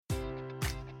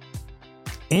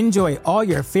Enjoy all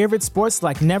your favorite sports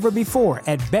like never before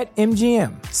at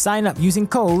BetMGM. Sign up using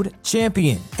code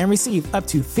CHAMPION and receive up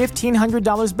to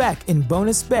 $1,500 back in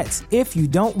bonus bets if you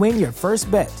don't win your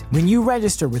first bet. When you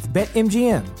register with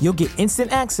BetMGM, you'll get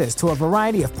instant access to a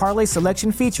variety of parlay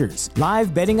selection features,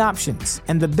 live betting options,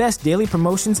 and the best daily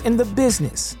promotions in the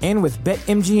business. And with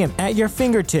BetMGM at your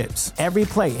fingertips, every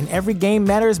play and every game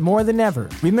matters more than ever.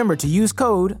 Remember to use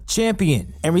code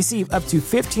CHAMPION and receive up to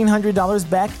 $1,500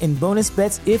 back in bonus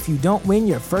bets if you don't win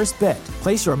your first bet.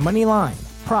 Place your money line,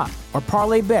 prop, or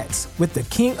parlay bets with the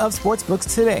king of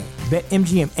sportsbooks today.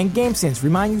 BetMGM and GameSense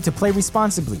remind you to play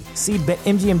responsibly. See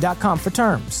BetMGM.com for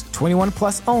terms. 21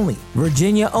 plus only.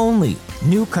 Virginia only.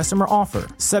 New customer offer.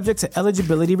 Subject to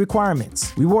eligibility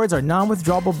requirements. Rewards are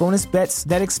non-withdrawable bonus bets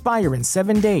that expire in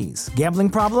 7 days. Gambling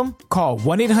problem? Call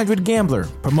 1-800-GAMBLER.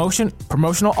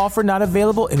 Promotional offer not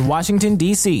available in Washington,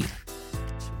 D.C.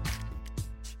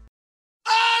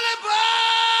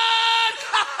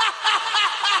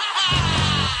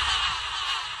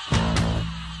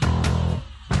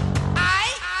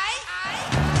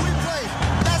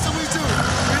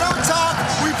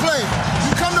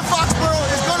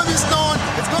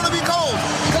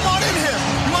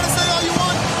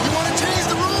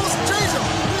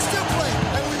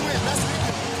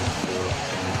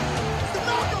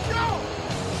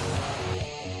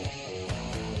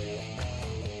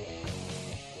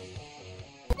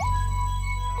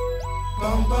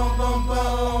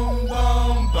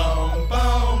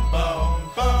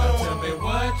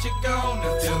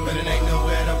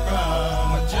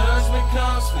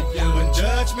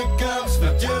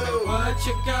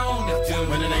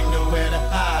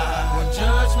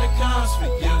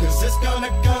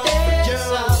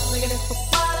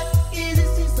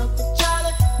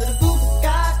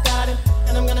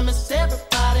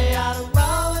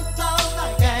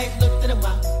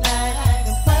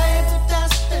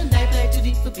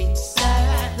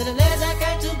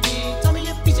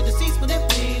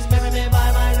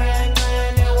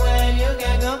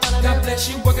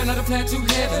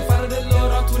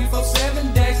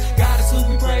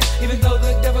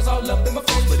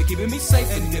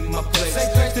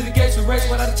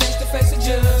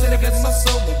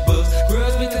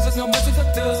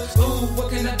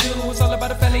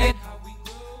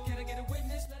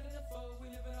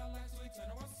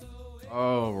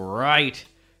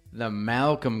 The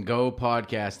Malcolm Go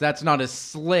podcast. That's not as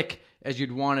slick as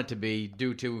you'd want it to be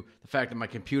due to the fact that my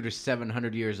computer's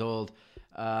 700 years old.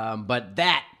 But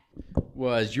that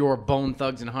was your Bone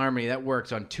Thugs and Harmony. That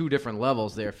works on two different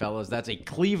levels there, fellas. That's a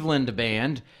Cleveland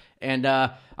band, and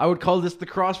I would call this the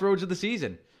crossroads of the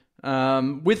season.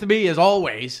 With me, as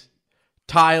always,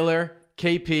 Tyler,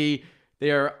 KP. They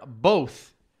are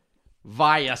both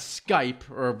via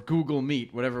Skype or Google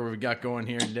Meet, whatever we got going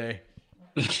here today.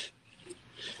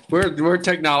 We're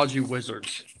technology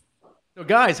wizards. So,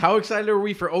 guys, how excited are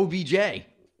we for OBJ?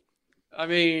 I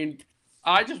mean,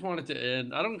 I just want it to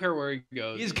end. I don't care where he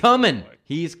goes. He's coming.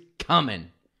 He's coming.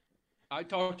 I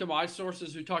talked to my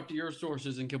sources who talked to your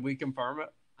sources, and can we confirm it?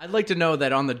 I'd like to know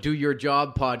that on the Do Your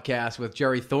Job podcast with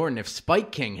Jerry Thornton, if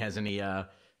Spike King has any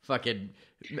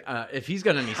if he's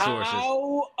got any sources.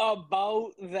 How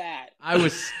about that? I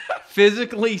was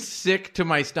physically sick to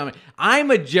my stomach. I'm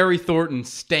a Jerry Thornton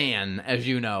stan, as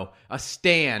you know. A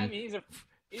stan. I mean,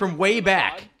 he's from way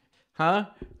back. Huh?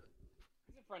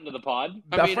 He's a friend of the pod.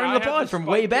 A friend of the pod from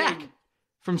way back.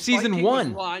 From season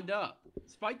 1. Lined up.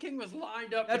 Spike King was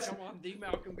lined up to come on the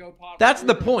Malcolm Go podcast. That's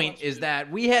the point, is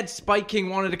that we had Spike King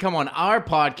wanted to come on our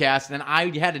podcast, and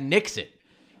I had to nix it.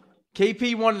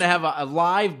 KP wanted to have a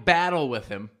live battle with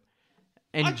him.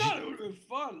 And I thought it would have been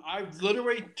fun. I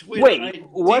literally tweeted. Wait,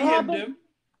 what happened?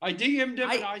 I DM'd him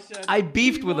and I said... I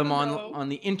beefed with him on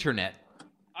the internet.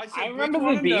 I said, I remember we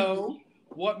want the to beef. know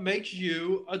what makes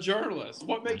you a journalist.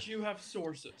 What makes you have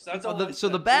sources? That's all. So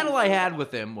the battle I had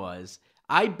with him was,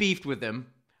 I beefed with him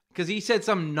because he said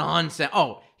some nonsense.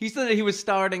 Oh, he said that he was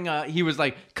starting... he was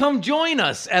like, come join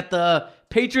us at the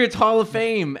Patriots Hall of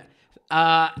Fame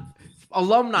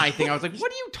alumni thing. I was like,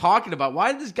 what are you talking about?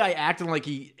 Why is this guy acting like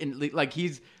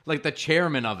he's like the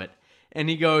chairman of it? And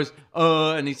he goes,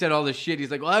 and he said all this shit. He's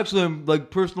like, well, actually, I'm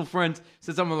like personal friends.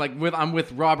 Said something like, I'm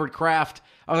with Robert Kraft.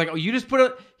 I was like, oh, you just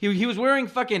put he was wearing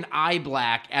fucking eye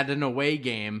black at an away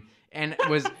game and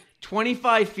was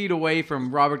 25 feet away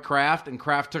from Robert Kraft, and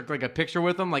Kraft took like a picture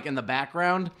with him, like in the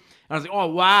background. And I was like, oh,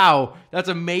 wow, that's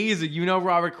amazing. You know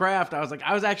Robert Kraft. I was like,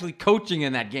 I was actually coaching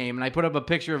in that game, and I put up a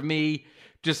picture of me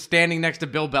just standing next to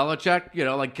Bill Belichick, you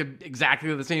know, like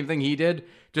exactly the same thing he did.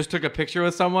 Just took a picture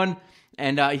with someone,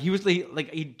 and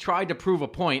he tried to prove a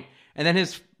point, and then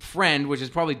his friend, which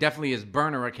is probably definitely his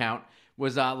burner account,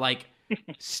 was like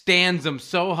stands him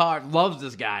so hard, loves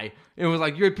this guy. It was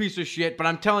like, you're a piece of shit, but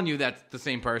I'm telling you that's the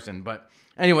same person. But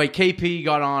anyway, KP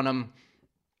got on him,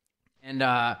 and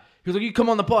he was like, you come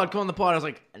on the pod. I was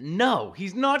like, no,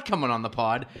 he's not coming on the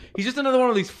pod. He's just another one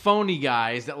of these phony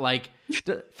guys that, like,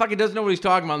 fucking doesn't know what he's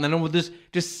talking about, and then will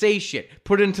just say shit,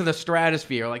 put it into the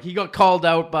stratosphere. Like, he got called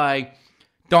out by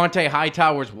Dante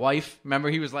Hightower's wife. Remember,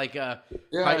 he was like,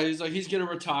 he's like, he's going to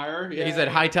retire. Yeah. He said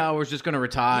Hightower's just going to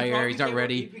retire. He's not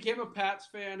ready. He became a Pats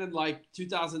fan in, like,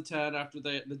 2010 after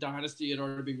the dynasty had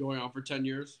already been going on for 10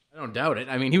 years. I don't doubt it.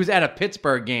 I mean, he was at a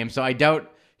Pittsburgh game, so I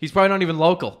doubt he's probably not even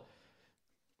local.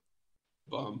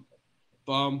 Bum.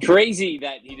 Crazy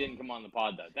that he didn't come on the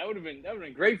pod, though. That would have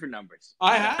been great for numbers.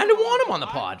 I don't want him on the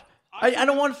pod. I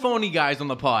don't want phony guys on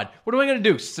the pod. What am I going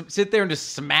to do? Sit there and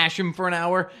just smash him for an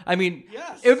hour? I mean,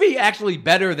 yes. It would be actually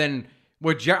better than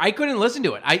what Jerry... I couldn't listen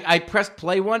to it. I pressed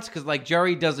play once because, like,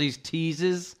 Jerry does these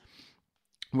teases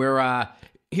where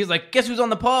he's like, guess who's on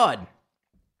the pod?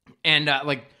 And,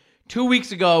 like, 2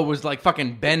 weeks ago was, like,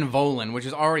 fucking Ben Volin, which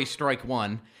is already strike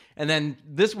one. And then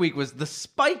this week was the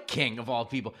Spike King of all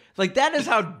people. Like, that is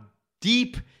how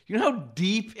deep... You know how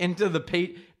deep into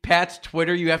the Pat's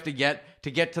Twitter you have to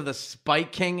get to the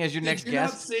Spike King as your next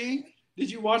guest? Did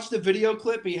you watch the video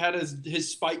clip? He had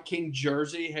his Spike King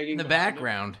jersey hanging in the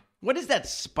background. What is that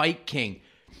Spike King?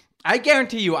 I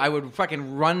guarantee you I would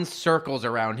fucking run circles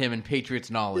around him in Patriots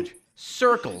knowledge.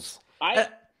 Circles. I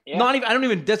don't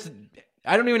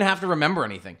even have to remember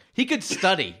anything. He could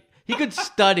study.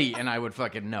 And I would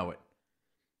fucking know it.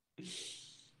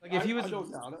 Like if he was, I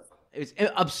don't doubt it. It's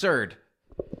absurd.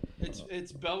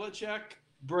 It's Belichick,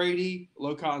 Brady,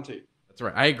 Locanti. That's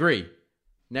right. I agree.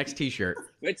 Next T-shirt.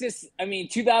 It's this. I mean,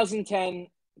 2010,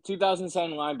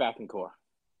 2007 linebacking core.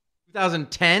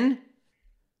 2010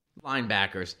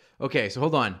 linebackers. Okay, so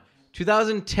hold on.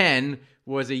 2010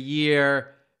 was a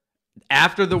year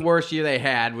after the worst year they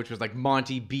had, which was like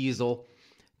Monty Beasel.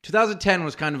 2010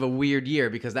 was kind of a weird year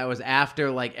because that was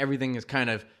after like everything is kind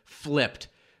of flipped.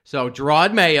 So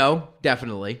Gerard Mayo,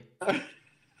 definitely.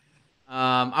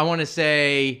 I want to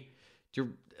say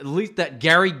at least that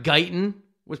Gary Guyton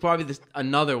was probably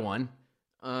another one.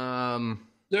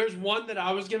 There's one that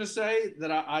I was going to say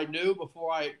that I knew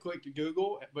before I clicked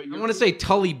Google. But I want to say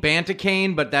Tully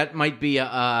Bantakane, but that might be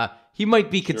he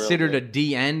might be considered a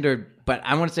D end, but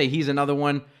I want to say he's another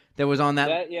one that was on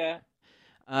that. Yeah.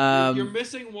 You're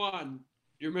missing one.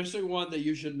 You're missing one that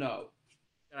you should know.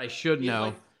 I should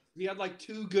know. He had like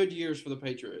 2 good years for the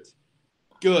Patriots.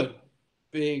 Good.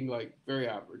 Being like very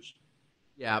average.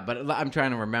 Yeah, but I'm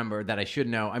trying to remember that I should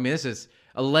know. I mean, this is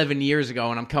 11 years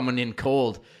ago, and I'm coming in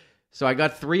cold. So I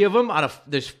got 3 of them out of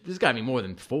there's got to be more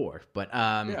than 4. But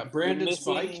yeah, Brandon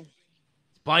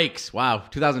Spikes. Wow,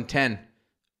 2010.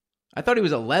 I thought he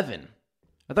was 11.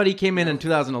 I thought he came in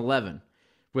 2011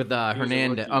 with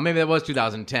Hernandez. Oh, maybe that was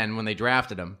 2010 when they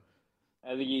drafted him.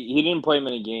 I think he didn't play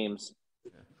many games.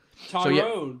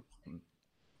 Tyrone.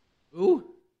 Who?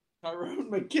 Tyrone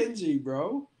McKenzie,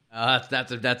 bro.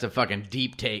 That's a fucking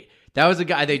deep take. That was a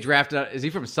guy they drafted. Is he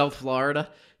from South Florida?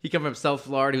 He came from South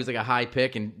Florida. He was like a high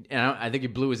pick, and I think he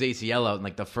blew his ACL out in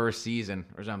like the first season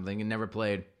or something and never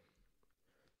played.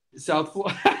 South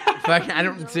Florida. I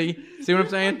don't see what I'm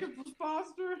saying?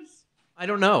 I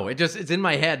don't know. It's in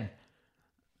my head.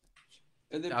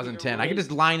 2010. I can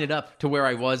just line it up to where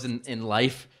I was in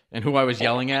life and who I was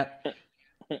yelling at.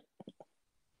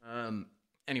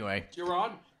 Anyway.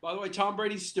 Gerard, by the way, Tom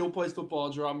Brady still plays football.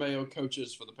 Gerard Mayo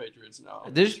coaches for the Patriots now.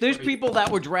 There's people that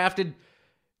were drafted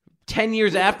 10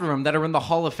 years after him that are in the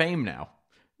Hall of Fame now.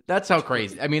 That's how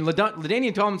crazy. I mean,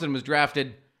 LaDainian Tomlinson was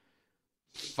drafted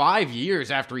 5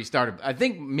 years after he started. I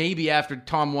think maybe after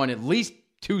Tom won at least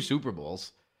 2 Super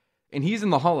Bowls. And he's in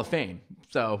the Hall of Fame.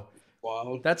 So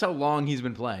wow. That's how long he's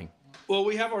been playing. Well,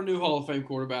 we have our new Hall of Fame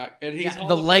quarterback. And he's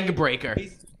the leg breaker.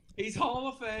 He's Hall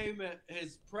of Fame.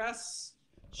 His press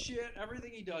shit,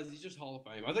 everything he does, he's just Hall of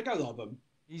Fame. I think I love him.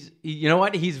 You know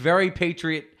what? He's very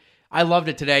Patriot. I loved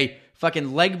it today.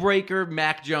 Fucking leg breaker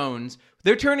Mac Jones.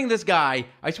 They're turning this guy,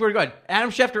 I swear to God,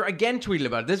 Adam Schefter again tweeted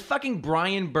about it. This fucking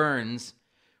Brian Burns,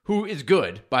 who is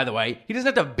good, by the way. He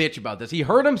doesn't have to bitch about this. He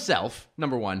hurt himself,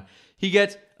 number one. He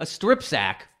gets a strip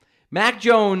sack. Mac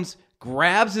Jones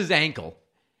grabs his ankle,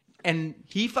 and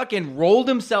he fucking rolled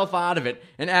himself out of it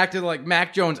and acted like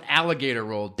Mac Jones alligator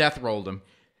rolled, death rolled him.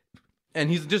 And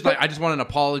he's just like, I just want an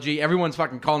apology. Everyone's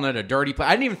fucking calling it a dirty play. I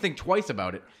didn't even think twice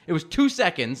about it. It was 2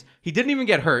 seconds. He didn't even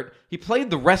get hurt. He played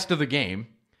the rest of the game.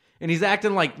 And he's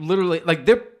acting like literally, like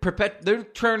they're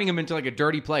turning him into like a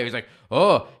dirty player. He's like,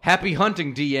 oh, happy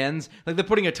hunting, DNs. Like they're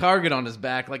putting a target on his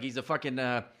back like he's a fucking,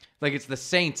 like it's the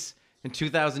Saints in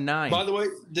 2009. By the way,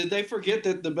 did they forget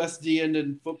that the best D end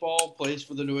in football plays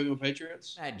for the New England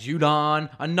Patriots? That Judon,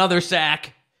 another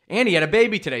sack. And he had a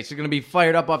baby today, so he's going to be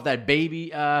fired up off that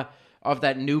baby, off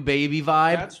that new baby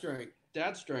vibe.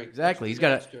 Dad strength. Exactly. He's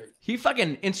got he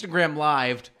fucking Instagram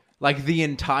lived like the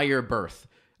entire birth.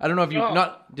 I don't know if you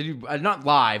not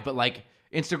live, but like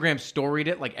Instagram storied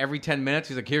it like every 10 minutes.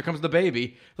 He's like, here comes the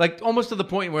baby. Like almost to the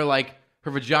point where like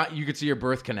her vagina, you could see her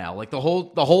birth canal like the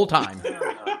whole time.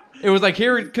 It was like,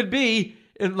 here it could be.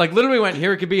 And like literally went,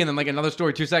 here it could be. And then like another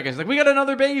story, 2 seconds. Like, we got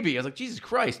another baby. I was like, Jesus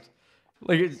Christ.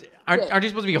 Like, aren't you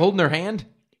supposed to be holding their hand?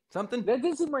 Something? That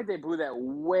did seem like they blew that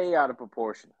way out of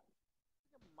proportion.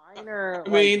 Minor. I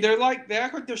mean, they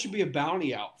act like there should be a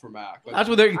bounty out for Mac. Like, that's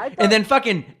what they're. And then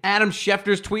fucking Adam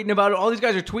Schefter's tweeting about it. All these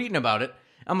guys are tweeting about it.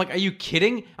 I'm like, are you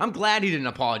kidding? I'm glad he didn't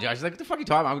apologize. He's like, what the fuck are you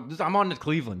talking about? I'm on to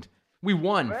Cleveland. We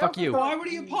won. Fuck you. Why would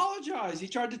he apologize? He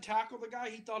tried to tackle the guy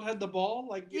he thought had the ball.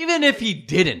 Like, even if he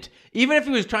didn't, even if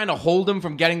he was trying to hold him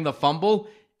from getting the fumble,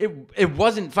 it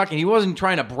wasn't fucking. He wasn't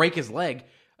trying to break his leg.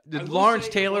 Did Lawrence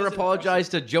Taylor apologize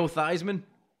to Joe Theismann?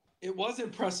 It was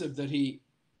impressive that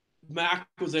Mac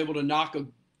was able to knock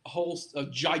a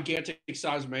gigantic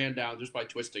sized man down just by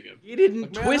twisting him. He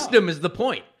didn't twist him is the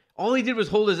point. All he did was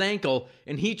hold his ankle,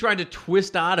 and he tried to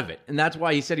twist out of it, and that's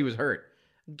why he said he was hurt.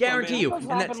 Guarantee you. It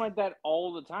happen like that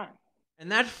all the time.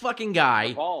 And that fucking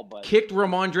guy kicked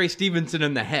Ramondre Stevenson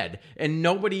in the head, and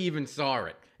nobody even saw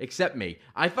it except me.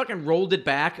 I fucking rolled it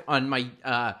back on my.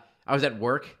 I was at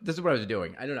work. This is what I was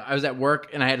doing. I don't know. I was at work,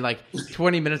 and I had like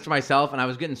 20 minutes to myself, and I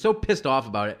was getting so pissed off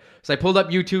about it. So I pulled up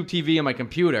YouTube TV on my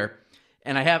computer,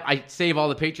 and I save all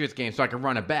the Patriots games so I can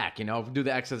run it back. You know, do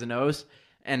the X's and O's.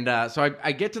 And so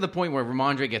I get to the point where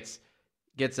Ramondre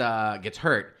gets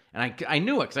hurt. And I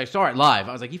knew it because I saw it live.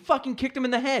 I was like, he fucking kicked him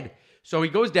in the head. So he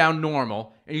goes down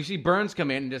normal, and you see Burns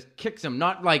come in and just kicks him.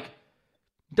 Not like,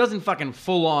 doesn't fucking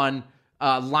full on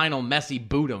Lionel Messi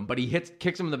boot him, but he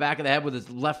kicks him in the back of the head with his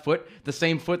left foot, the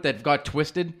same foot that got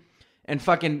twisted, and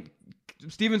fucking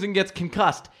Stevenson gets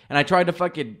concussed. And I tried to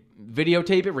fucking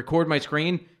videotape it, record my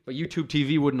screen, but YouTube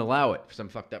TV wouldn't allow it for some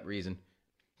fucked up reason.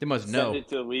 They must know. Send it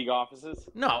to the league offices?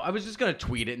 No, I was just going to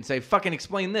tweet it and say, fucking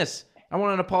explain this. I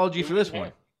want an apology for this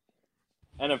one.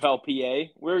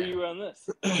 NFLPA, where are you on this?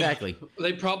 Exactly.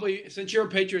 They probably, since you're a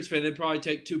Patriots fan, they'd probably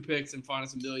take 2 picks and find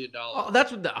us $1 million. Oh,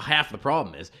 that's what half the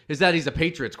problem is that he's a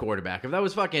Patriots quarterback. If that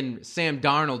was fucking Sam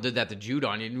Darnold did that to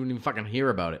Judon, you wouldn't even fucking hear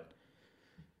about it.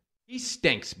 He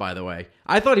stinks, by the way.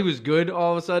 I thought he was good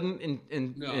all of a sudden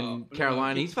in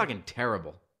Carolina. He's fucking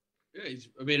terrible.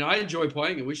 Yeah, I enjoy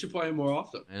playing him. We should play him more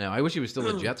often. I know. I wish he was still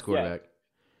the Jets quarterback.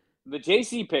 Yeah. The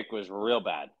JC pick was real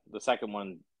bad. The second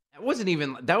one.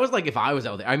 That was like if I was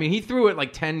out there. I mean, he threw it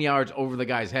like 10 yards over the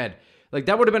guy's head. Like,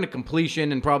 that would have been a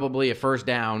completion and probably a first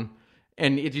down,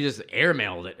 and you just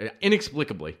airmailed it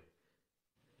inexplicably.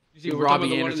 You see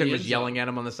Robbie Anderson was yelling at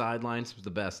him on the sidelines. It was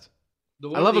the best.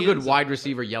 I love a good wide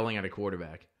receiver yelling at a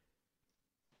quarterback.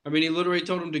 I mean, he literally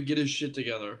told him to get his shit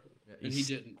together, and he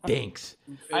didn't. Stinks.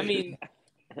 I mean,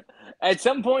 at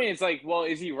some point, it's like, well,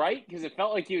 is he right? Because it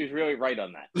felt like he was really right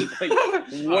on that. Like,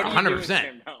 what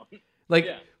 100%. Like,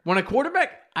 when a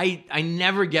quarterback, I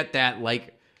never get that.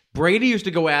 Like, Brady used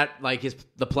to go at, like,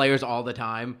 the players all the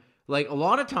time. Like, a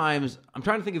lot of times, I'm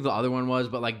trying to think of the other one was,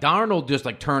 but, like, Darnold just,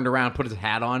 like, turned around, put his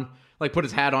hat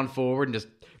on forward and just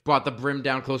brought the brim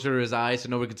down closer to his eyes so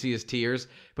nobody could see his tears.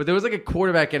 But there was, like, a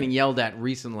quarterback getting yelled at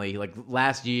recently, like,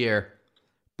 last year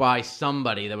by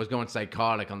somebody that was going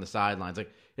psychotic on the sidelines.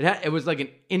 Like, it was, like, an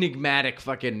enigmatic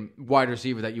fucking wide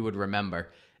receiver that you would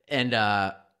remember. And,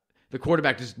 the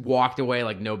quarterback just walked away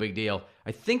like no big deal.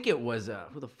 I think it was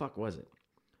who the fuck was it?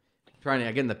 I'm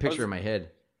getting the picture in my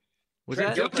head. Was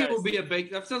that?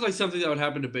 That sounds like something that would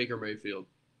happen to Baker Mayfield.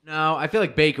 No, I feel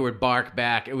like Baker would bark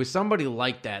back. It was somebody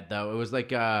like that though. It was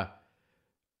like I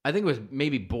think it was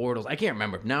maybe Bortles. I can't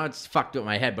remember. Now it's fucked up in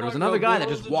my head. But it was another guy that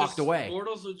just walked away.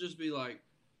 Bortles would just be like,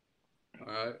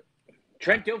 all right.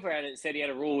 Trent Dilfer said he had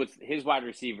a rule with his wide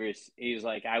receivers. He was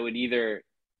like,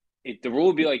 the rule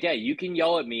would be like, yeah, you can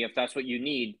yell at me if that's what you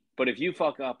need, but if you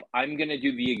fuck up, I'm going to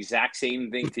do the exact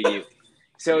same thing to you.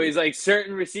 So he's like,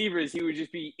 certain receivers, he would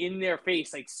just be in their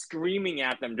face, like screaming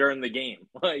at them during the game.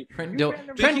 Like Trent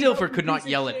Dilfer could not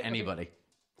yell at anybody.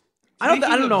 I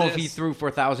don't know if he threw for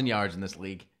 1,000 yards in this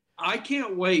league. I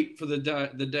can't wait for the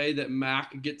day that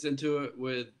Mac gets into it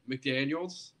with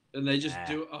McDaniels, and they just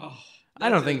do. Oh, I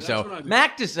don't think so.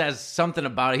 Mac just says something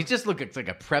about it. He just looks like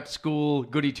a prep school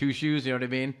goody two shoes. You know what I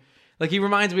mean? Like, he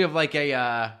reminds me of like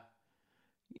a,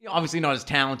 obviously not as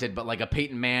talented, but like a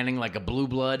Peyton Manning, like a blue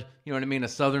blood. You know what I mean? A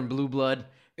Southern blue blood.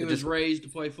 He was raised to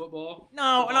play football?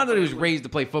 No, not that he was raised to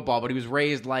play football, but he was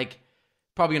raised like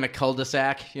probably in a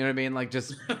cul-de-sac. You know what I mean? Like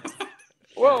just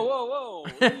Whoa.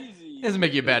 Easy. doesn't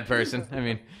make you a bad person. I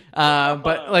mean,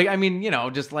 but like I mean,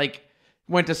 just like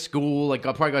went to school. Like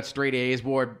I probably got straight A's.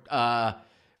 Wore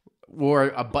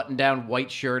a button-down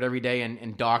white shirt every day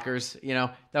and Dockers.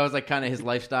 That was like kind of his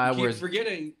lifestyle. Keep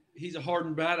forgetting he's a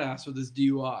hardened badass with his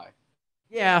DUI.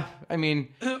 Yeah, I mean,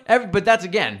 but that's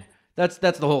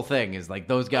the whole thing is like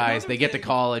those guys. They get to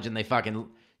college and they fucking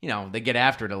they get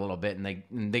after it a little bit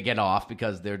and they get off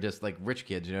because they're just like rich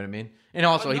kids. You know what I mean? And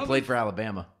also he played for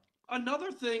Alabama.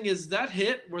 Another thing is that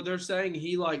hit where they're saying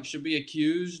he like should be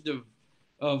accused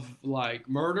of like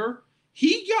murder.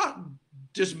 He got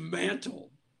dismantled.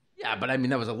 Yeah, but I mean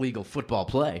that was a legal football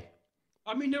play.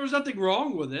 I mean there was nothing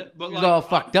wrong with it, but he was all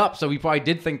fucked up, so he probably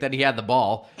did think that he had the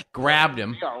ball, grabbed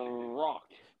him.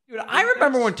 Dude, I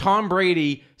remember when Tom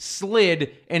Brady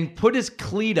slid and put his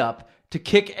cleat up to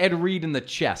kick Ed Reed in the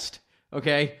chest.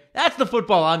 Okay, that's the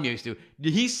football I'm used to.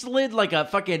 He slid like a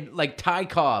fucking like Ty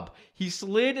Cobb. He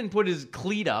slid and put his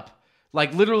cleat up,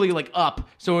 like literally like up,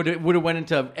 so it would have went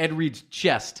into Ed Reed's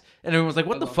chest. And everyone was like,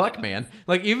 "What the fuck, man?"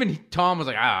 Like even Tom was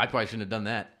like, I probably shouldn't have done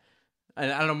that."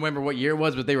 And I don't remember what year it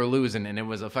was, but they were losing, and it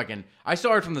was a fucking. I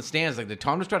saw it from the stands. Like, did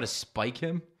Tom just try to spike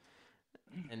him?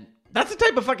 And that's the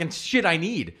type of fucking shit I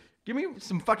need. Give me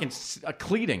some fucking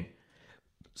cleating.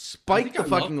 Spike the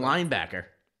fucking linebacker.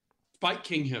 Spike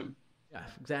King him. Yeah,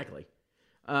 exactly.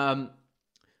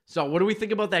 So what do we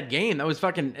think about that game? That was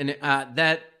fucking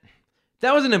that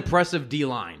was an impressive D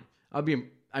line. That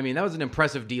was an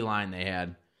impressive D line they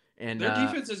had. And their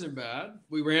defense isn't bad.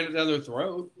 We ran it down their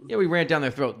throat. Yeah, we ran it down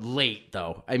their throat late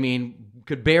though. I mean,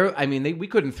 we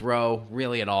couldn't throw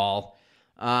really at all.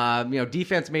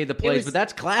 Defense made the plays, but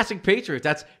that's classic Patriots.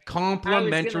 That's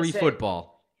complimentary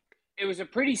football. It was a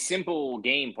pretty simple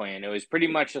game plan. It was pretty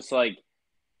much just like,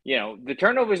 the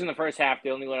turnovers in the first half,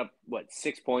 they only went up,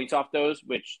 6 points off those,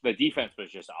 which the defense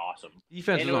was just awesome.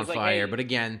 Defense was on fire, but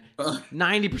again,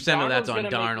 90% of that's on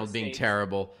Darnold being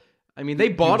terrible. I mean, they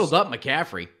bottled up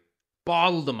McCaffrey.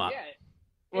 Bottled him up. Yeah.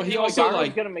 Well, he also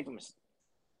Darnold's going to make a mistake.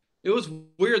 It was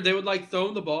weird. They would throw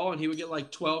him the ball, and he would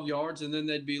get 12 yards, and then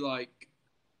they'd be like,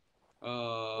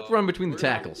 let's run between the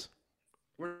tackles.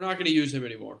 We're not going to use him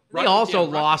anymore. They also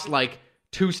lost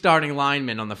 2 starting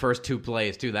linemen on the first 2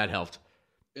 plays too. That helped.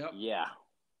 Yep. Yeah.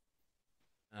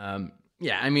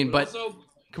 Yeah. I mean, but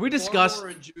can we discuss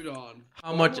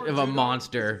how much of a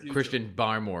monster Christian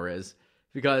Barmore is?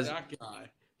 Because that guy.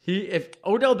 If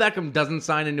Odell Beckham doesn't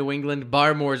sign in New England,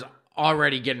 Barmore's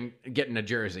already getting a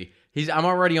jersey. I'm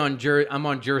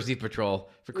on jersey patrol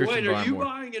for Christian Barmore. Wait, are you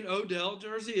buying an Odell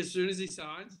jersey as soon as he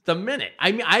signs? The minute.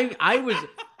 I mean,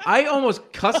 I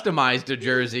almost customized a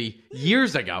jersey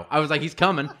years ago. I was like, he's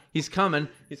coming.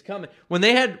 When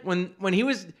there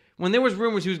was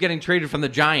rumors he was getting traded from the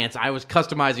Giants, I was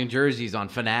customizing jerseys on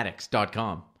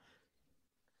Fanatics.com.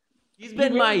 He's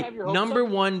been my number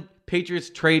one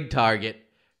Patriots trade target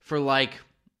for I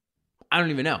don't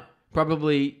even know,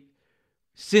 probably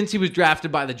since he was drafted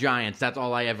by the Giants. That's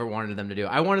all I ever wanted them to do.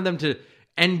 I wanted them to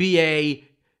NBA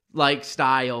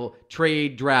style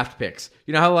trade draft picks.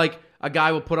 You know how a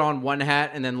guy will put on one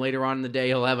hat and then later on in the day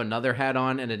he'll have another hat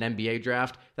on in an NBA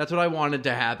draft? That's what I wanted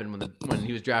to happen when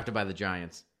he was drafted by the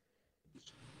Giants.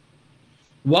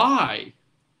 Why?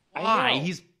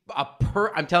 He's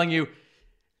I'm telling you,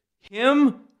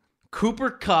 him, Cooper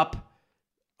Kupp,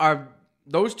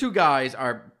 those 2 guys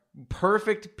are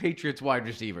perfect Patriots wide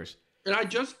receivers. And I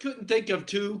just couldn't think of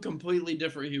 2 completely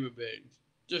different human beings.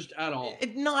 Just at all.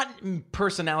 Not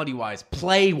personality-wise,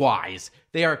 play-wise.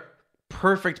 They are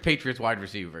perfect Patriots wide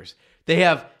receivers. They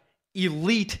have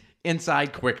elite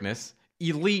inside quickness,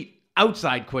 elite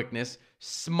outside quickness,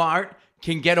 smart,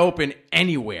 can get open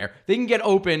anywhere. They can get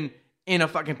open in a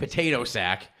fucking potato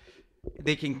sack.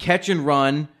 They can catch and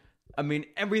run. I mean,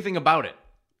 everything about it.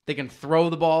 They can throw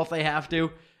the ball if they have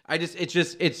to.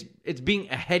 It's being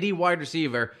a heady wide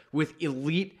receiver with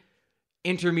elite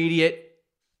intermediate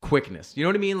quickness. You know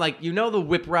what I mean? The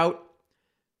whip route.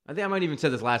 I think I might even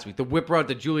said this last week. The whip route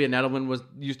that Julian Edelman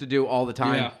used to do all the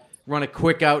time. Yeah. Run a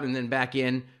quick out and then back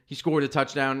in. He scored a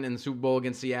touchdown in the Super Bowl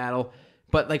against Seattle.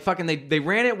 But they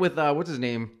ran it with what's his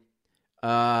name?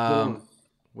 Bourne.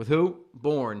 With who?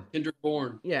 Bourne. Kendrick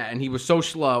Bourne. Yeah, and he was so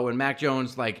slow, and Mac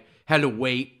Jones had to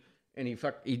wait, and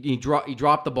he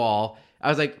dropped the ball. I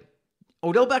was like,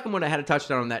 Odell Beckham would have had a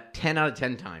touchdown on that 10 out of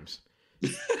 10 times.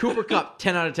 Cooper Kupp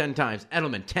 10 out of 10 times.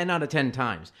 Edelman 10 out of 10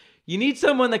 times. You need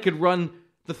someone that could run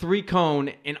the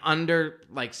 3-cone in under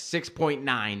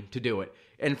 6.9 to do it.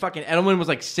 And fucking Edelman was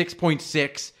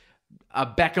 6.6.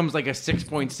 Beckham's a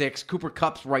 6.6. Cooper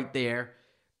Kupp's right there.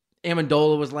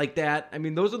 Amendola was like that. I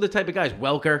mean, those are the type of guys.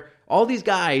 Welker. All these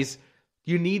guys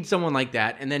You need someone like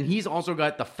that. And then he's also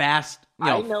got the fast,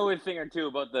 I know a thing or two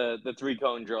about the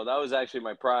 3-cone drill. That was actually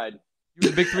my pride. You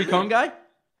were a big 3-cone guy?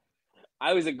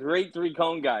 I was a great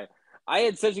 3-cone guy. I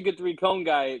had such a good 3-cone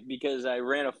guy because I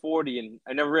ran a 40, and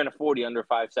I never ran a 40 under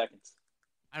 5 seconds.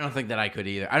 I don't think that I could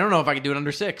either. I don't know if I could do it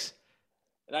under 6.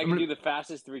 And I can do the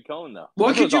fastest 3-cone, though. What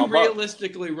That's could it's you all about.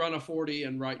 realistically run a 40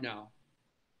 in right now?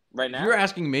 Right now? If you're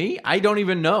asking me, I don't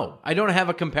even know. I don't have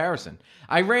a comparison.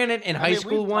 I ran it in high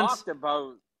school we once. talked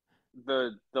about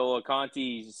the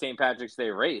LeConte St. Patrick's Day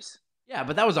race. Yeah,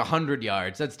 but that was 100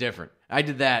 yards. That's different. I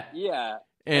did that Yeah.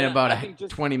 in And about I think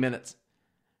just- 20 minutes.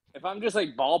 If I'm just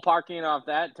like ballparking off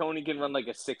that, Tony can run like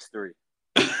a 6'3".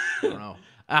 I don't know.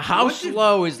 How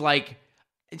slow is like,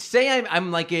 say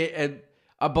I'm like a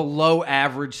below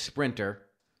average sprinter.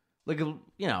 Like,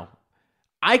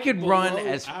 I could run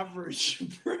as average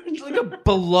like a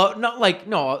below,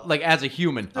 like as a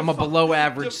human. I'm a below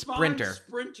average sprinter.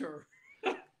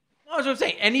 That's what I'm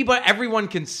saying. Everyone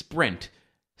can sprint.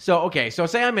 So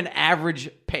say I'm an average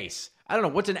pace. I don't know.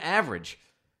 What's an average?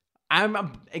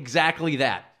 I'm exactly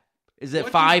that. Is it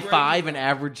 5'5", an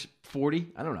average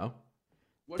 40? I don't know.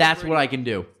 That's what I can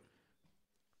do.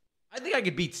 I think I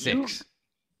could beat 6.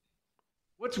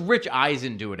 What's Rich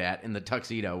Eisen do it at in the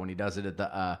tuxedo when he does it at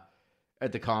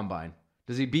the combine?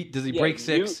 Does he break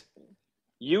 6?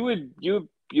 You would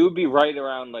be right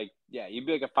around you'd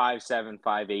be like a 5'7",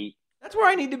 5'8". That's where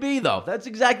I need to be, though. That's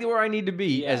exactly where I need to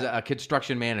be as a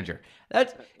construction manager.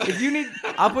 If you need,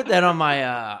 I'll put that on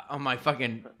my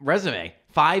fucking resume.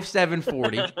 5'7",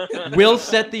 40. Will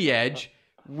set the edge.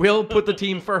 Will put the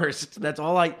team first. That's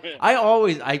all I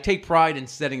take pride in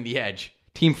setting the edge.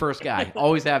 Team first guy.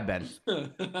 Always have been.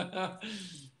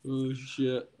 Oh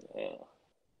shit.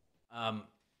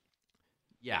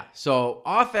 Yeah. So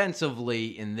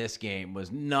offensively in this game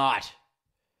was not.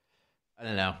 I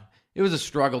don't know. It was a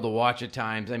struggle to watch at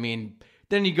times. I mean,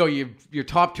 then you go, your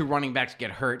top 2 running backs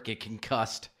get hurt, get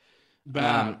concussed.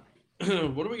 Bad.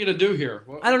 What are we gonna do here?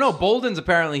 I don't know. Bolden's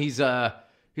apparently he's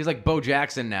like Bo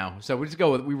Jackson now. So we just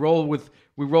go with we roll with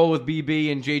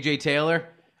BB and JJ Taylor.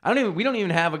 We don't even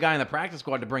have a guy in the practice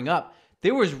squad to bring up.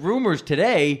 There was rumors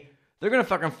today they're gonna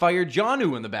fucking fire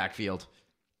Jonnu in the backfield.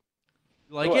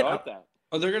 You like it? I like that.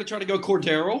 Are they gonna try to go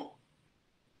Cordero?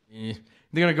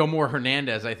 They're gonna go more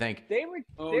Hernandez, I think. They were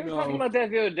talking about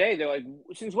that the other day. They're like,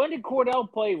 since when did Cordell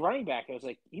play running back? I was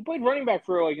like, he played running back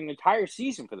for like an entire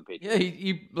season for the Patriots. Yeah,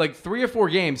 he like 3 or 4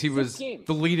 games. He was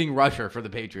the leading rusher for the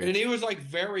Patriots, and he was like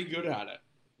very good at it.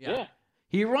 Yeah.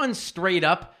 He runs straight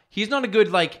up. He's not a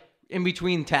good like in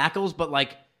between tackles, but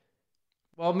like,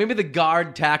 well, maybe the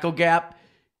guard tackle gap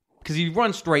because he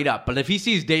runs straight up. But if he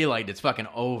sees daylight, it's fucking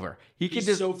over.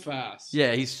 He's so fast.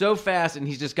 Yeah, he's so fast, and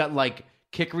he's just got like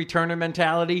kick returner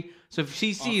mentality. So if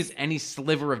he sees any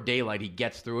sliver of daylight, he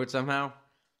gets through it somehow.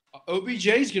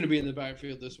 OBJ's going to be in the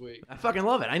backfield this week. I fucking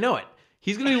love it. I know it.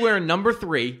 He's going to be wearing number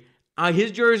 3.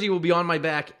 His jersey will be on my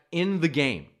back in the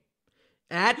game.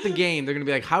 At the game, they're going to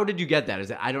be like, "How did you get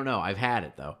that?" I don't know. I've had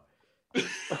it though.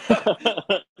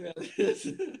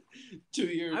 2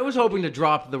 years. I was hoping to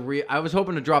drop the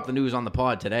news on the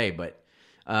pod today, but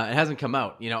it hasn't come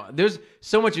out. There's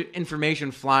so much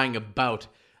information flying about.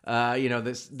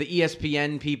 The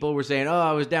ESPN people were saying, "Oh,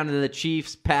 I was down to the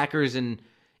Chiefs, Packers, and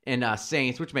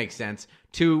Saints," which makes sense.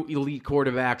 2 elite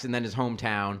quarterbacks, and then his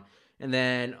hometown, and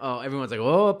then everyone's like,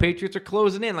 "Oh, Patriots are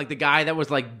closing in." Like the guy that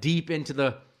was like deep into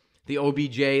the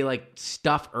OBJ like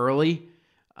stuff early,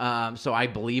 so I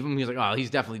believe him. He was like, "Oh,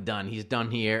 he's definitely done. He's done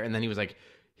here." And then he was like,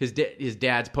 his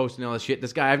dad's posting all this shit.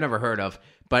 This guy I've never heard of,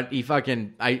 but he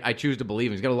fucking I choose to believe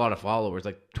him. He's got a lot of followers,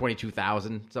 like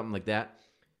 22,000, something like that.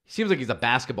 He seems like he's a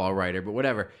basketball writer, but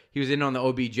whatever. He was in on the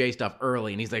OBJ stuff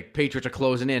early, and he's like, Patriots are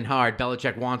closing in hard.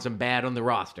 Belichick wants him bad on the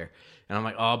roster. And I'm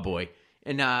like, oh, boy.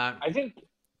 And I think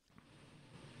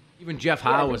even Jeff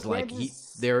Howe was like,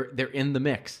 they're in the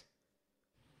mix.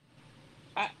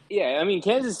 I mean,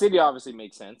 Kansas City obviously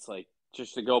makes sense. Like,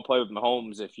 just to go play with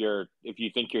Mahomes if you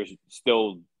think you're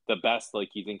still the best like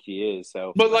you think he is.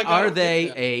 So, but like, are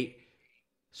they a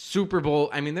Super Bowl?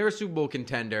 I mean, they're a Super Bowl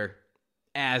contender.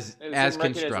 As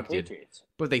constructed,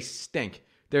 but they stink.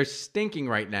 They're stinking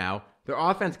right now. Their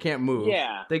offense can't move.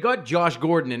 Yeah. They got Josh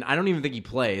Gordon, and I don't even think he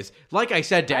plays. Like I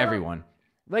said to everyone,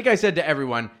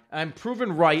 I'm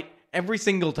proven right every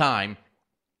single time.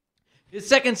 His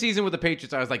second season with the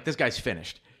Patriots, I was like, this guy's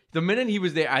finished. The minute he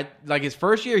was there, his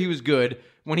first year, he was good.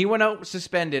 When he went out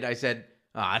suspended, I said,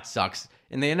 that sucks.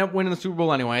 And they end up winning the Super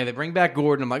Bowl anyway. They bring back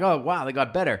Gordon. I'm like, oh, wow, they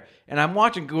got better. And I'm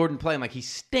watching Gordon play. I'm like, he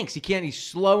stinks. He's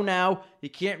slow now. He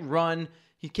can't run.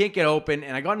 He can't get open.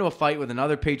 And I got into a fight with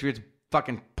another Patriots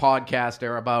fucking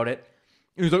podcaster about it.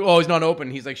 He was like, oh, he's not open.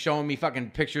 He's like showing me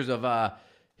fucking pictures of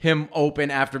him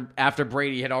open after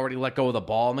Brady had already let go of the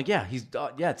ball. I'm like, yeah,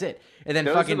 that's it. And then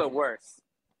those fucking are the worst.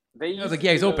 I was like,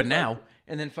 yeah, he's open now.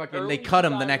 And then fucking they cut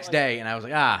him the next day, and I was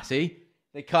like, see?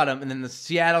 They cut him, and then the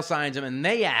Seattle signs him, and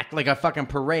they act like a fucking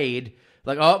parade.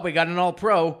 Like, oh, we got an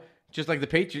all-pro, just like the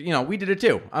Patriots. You know, we did it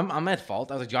too. I'm at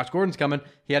fault. I was like, Josh Gordon's coming.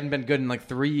 He hadn't been good in like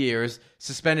 3 years,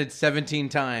 suspended 17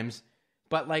 times.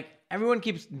 But like, everyone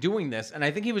keeps doing this, and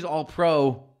I think he was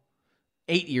all-pro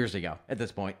 8 years ago at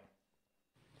this point.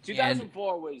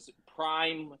 2004 was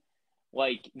prime.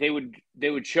 Like they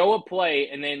would show a play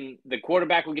and then the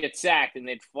quarterback would get sacked and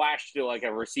they'd flash to like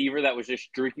a receiver that was just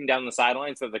streaking down the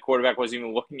sideline so the quarterback wasn't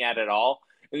even looking at it all.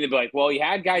 And they'd be like, "Well, he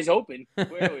had guys open."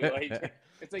 Clearly,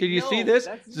 it's like, did you see this?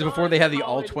 This is before they had the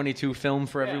all-22 film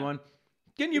for everyone.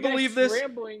 Can you believe this?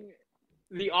 Scrambling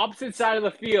the opposite side of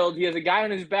the field. He has a guy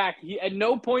on his back. At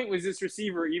no point was this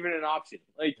receiver even an option.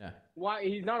 Like, why?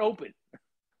 He's not open.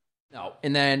 No,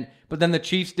 but then the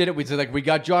Chiefs did it. We said, like, we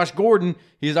got Josh Gordon.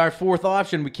 He's our fourth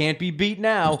option. We can't be beat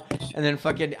now. And then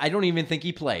fucking, I don't even think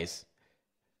he plays.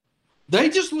 They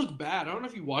just look bad. I don't know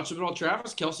if you watch them at all.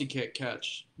 Travis Kelce can't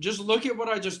catch. Just look at what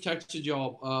I just texted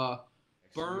y'all.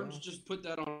 Burns just put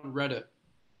that on Reddit.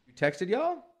 You texted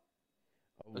y'all?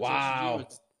 Wow.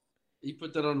 He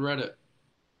put that on Reddit.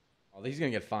 Oh, he's going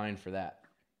to get fined for that.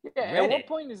 Yeah, Reddit? at what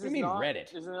point is this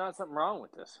Reddit? Is there not something wrong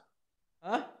with this?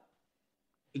 Huh?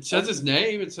 It says his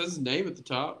name. It says his name at the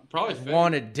top. Probably fake.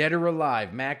 Wanted, dead or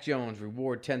alive. Mac Jones,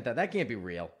 reward 10,000. That can't be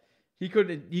real. He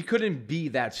couldn't be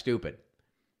that stupid.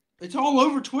 It's all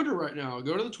over Twitter right now.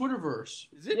 Go to the Twitterverse.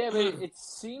 Is it? Yeah, but it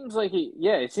seems like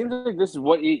it seems like this is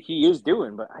what he is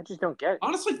doing, but I just don't get it.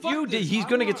 Honestly, He's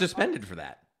going to get suspended for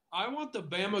that. I want the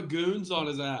Bama Goons on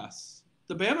his ass.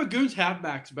 The Bama Goons have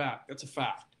Mac's back. That's a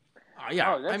fact.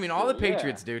 Yeah. I mean, all the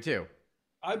Patriots do, too.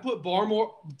 I put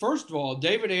Barmore. First of all,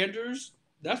 David Andrews.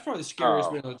 That's probably the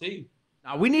scariest man on the team.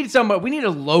 Now, we need somebody. We need a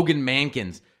Logan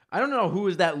Mankins. I don't know who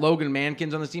is that Logan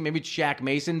Mankins on the team. Maybe it's Shaq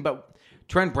Mason, but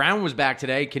Trent Brown was back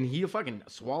today. Can he fucking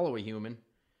swallow a human?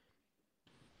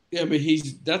 Yeah, I mean,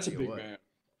 that's a big man.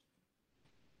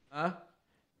 Huh?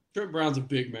 Trent Brown's a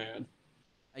big man.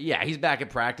 Yeah, he's back at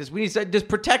practice. We need to just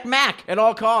protect Mac at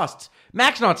all costs.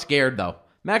 Mac's not scared, though.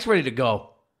 Mac's ready to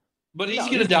go. But he's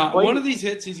going to die. One of these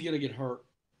hits, he's going to get hurt.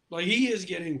 Like, he is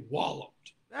getting walloped.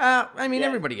 I mean,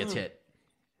 everybody gets hit.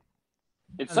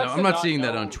 I'm not seeing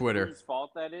that on Twitter. Whose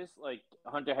fault that is? Like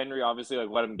Hunter Henry, obviously, like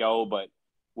let him go, but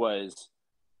Wynn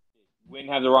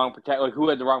have the wrong Like who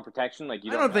had the wrong protection? Like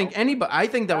I don't think anybody. I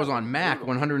think that was on Mac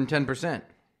 110%.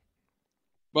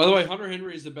 By the way, Hunter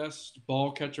Henry is the best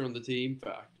ball catcher on the team.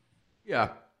 Fact.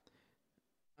 Yeah.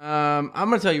 I'm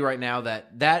gonna tell you right now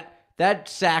that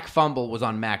sack fumble was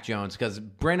on Mac Jones because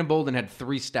Brandon Bolden had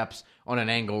 3 steps on an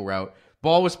angle route.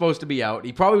 Ball was supposed to be out.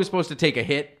 He probably was supposed to take a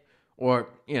hit or,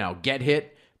 get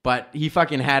hit, but he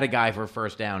fucking had a guy for a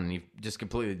first down, and he just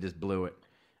completely just blew it.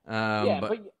 But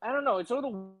I don't know. It's a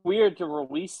little weird to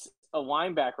release a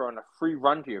linebacker on a free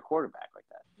run to your quarterback like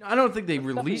that. No, I don't think they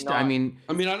released it. I mean,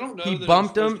 I don't know. He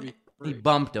bumped him. He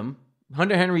bumped him.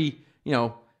 Hunter Henry,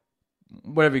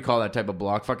 whatever you call that type of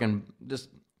block, fucking just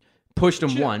pushed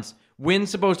him once.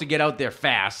 Wynn's supposed to get out there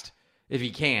fast if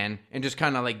he can and just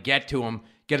kind of like get to him,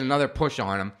 get another push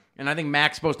on him. And I think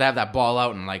Mac's supposed to have that ball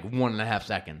out in like 1.5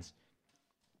 seconds.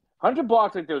 Hunter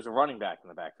blocked like there was a running back in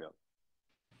the backfield.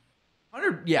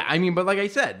 Hunter, yeah, I mean, but like I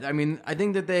said, I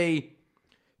think that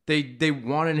they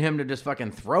wanted him to just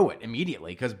fucking throw it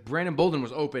immediately because Brandon Bolden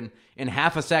was open in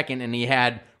half a second and he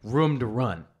had room to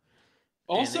run.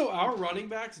 Also, our running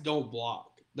backs don't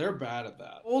block. They're bad at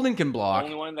that. Bolden can block. The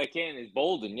only one that can is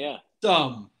Bolden, yeah.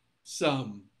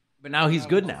 Some. But now he's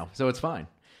good now, so it's fine.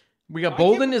 We got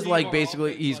Bolden is like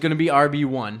basically he's going to be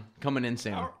RB1 coming in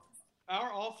soon.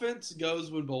 Our offense goes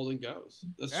when Bolden goes.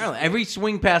 Every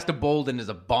swing pass to Bolden is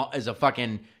a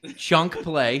fucking chunk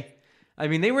play. I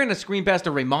mean, they ran a screen pass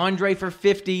to Ramondre for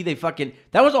 50.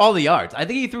 That was all the yards. I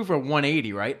think he threw for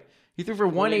 180, right? He threw for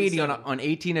 180 on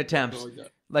 18 attempts.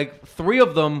 Like 3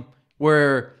 of them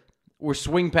were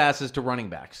swing passes to running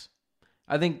backs.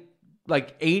 I think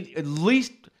like at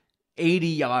least 80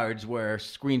 yards were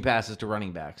screen passes to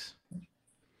running backs.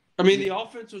 I mean, the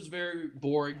offense was very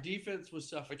boring. Defense was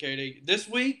suffocating. This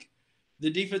week, the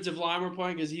defensive line we're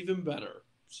playing is even better.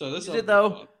 So this is it though?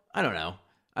 Fun. I don't know.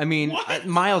 I mean,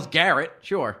 Myles Garrett,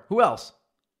 sure. Who else?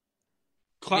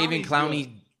 David Clowney's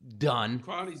done.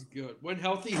 Clowney's good. When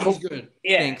healthy, he's good.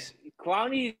 Yeah. Thanks.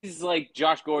 Clowney's like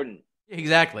Josh Gordon.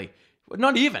 Exactly.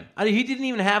 Not even. He didn't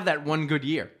even have that one good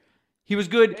year. He was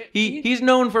good. He's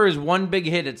known for his one big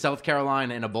hit at South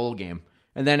Carolina in a bowl game.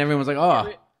 And then everyone's like,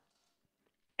 oh.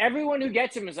 everyone who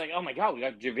gets him is like, oh my god, we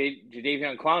got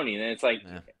Jadeveon Clowney, and then it's like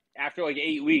after like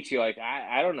 8 weeks, you're like,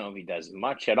 I don't know if he does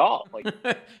much at all. Like,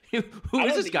 who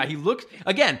is this guy? He looks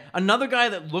again another guy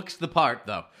that looks the part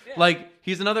though. Yeah. Like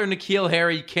he's another N'Keal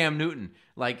Harry, Cam Newton.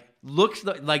 Like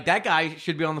like that guy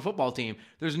should be on the football team.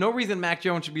 There's no reason Mac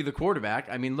Jones should be the quarterback.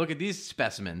 I mean, look at these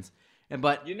specimens.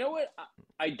 But you know what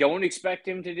I don't expect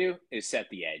him to do is set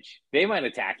the edge. They might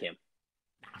attack him.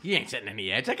 He ain't setting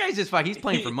any edge. That guy's just he's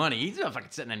playing for money. He's not fucking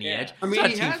setting any edge. I mean, he's not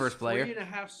he team has first player.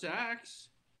 3.5 sacks.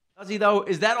 Does he though?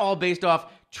 Is that all based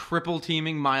off triple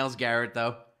teaming Myles Garrett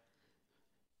though?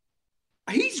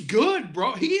 He's good,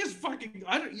 bro. He is fucking.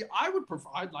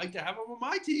 I'd like to have him on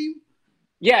my team.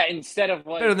 Yeah, instead of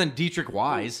like better than Dietrich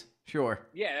Wise, sure.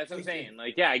 Yeah, that's what I'm saying.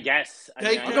 Like, yeah, I guess.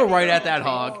 I'll go right at that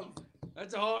hog.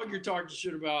 That's a hog you're talking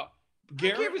shit about.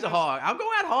 Garrett was a hog. I'll go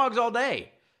at hogs all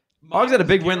day. Hogs had a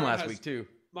big win last week too.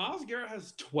 Myles Garrett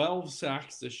has 12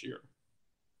 sacks this year.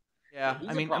 Yeah,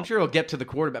 I mean, I'm sure he'll get to the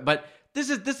quarterback, but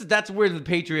that's where the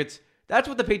Patriots. That's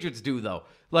what the Patriots do, though.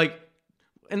 Like,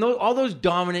 in all those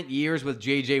dominant years with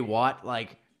J.J. Watt,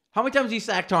 like, how many times did he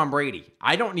sack Tom Brady?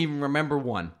 I don't even remember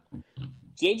one.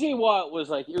 J.J. Watt was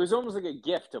like, it was almost like a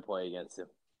gift to play against him.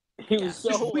 He was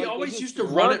we always used to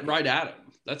run it right at him.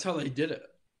 That's how they did it,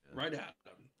 right at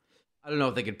him. I don't know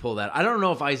if they could pull that. I don't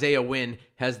know if Isaiah Wynn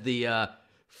has the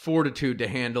fortitude to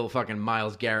handle fucking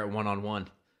Myles Garrett one-on-one.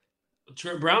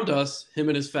 Trent Brown does. Him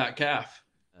and his fat calf.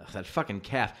 That fucking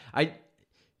calf.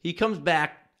 He comes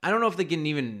back. I don't know if they can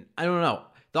even. I don't know.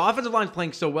 The offensive line's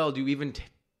playing so well. Do you even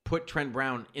put Trent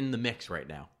Brown in the mix right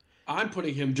now? I'm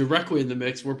putting him directly in the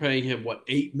mix. We're paying him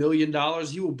 $8 million.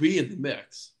 He will be in the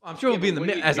mix. I'm sure he'll be in the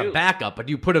mix as a backup, but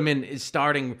you put him in as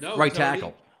starting right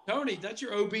tackle. Tony, that's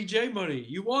your OBJ money.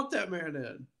 You want that man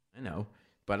in. I know,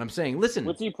 but I'm saying, listen.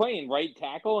 What's he playing? Right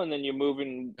tackle, and then you're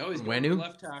moving. No, he's going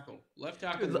left tackle. Left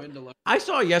tackle. Dude, I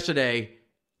saw yesterday.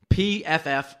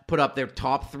 PFF put up their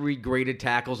top 3 graded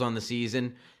tackles on the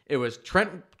season. It was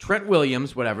Trent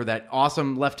Williams, whatever, that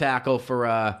awesome left tackle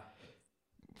for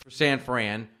San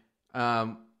Fran.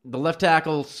 The left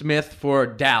tackle Smith for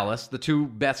Dallas, the 2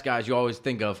 best guys you always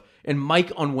think of, and Mike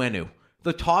Onwenu,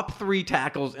 the top 3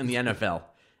 tackles in the NFL.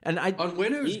 And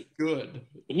Onwenu's good.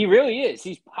 He really is.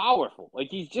 He's powerful. Like,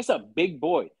 he's just a big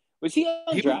boy. Was he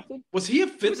undrafted? Was he a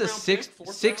fifth? He was a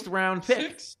sixth round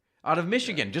pick out of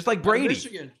Michigan, just like Brady.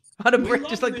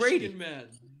 Just like Brady. Man.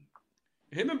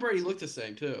 Him and Brady look the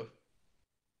same too.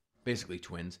 Basically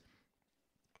twins.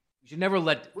 You should never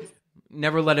let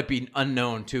it be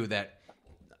unknown too that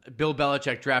Bill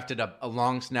Belichick drafted a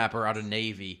long snapper out of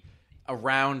Navy a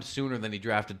round sooner than he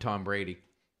drafted Tom Brady.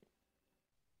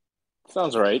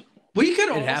 Sounds right. We could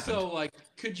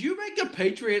could you make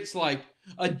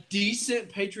a decent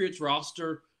Patriots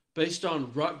roster based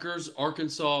on Rutgers,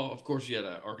 Arkansas? Of course, you had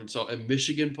Arkansas and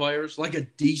Michigan players, like a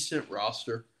decent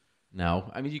roster.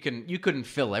 No, I mean you couldn't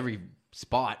fill every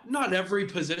spot. Not every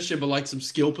position, but like some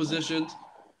skill positions.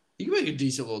 You can make a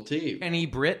decent little team. Kenny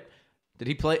Britt, did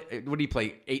he play? What did he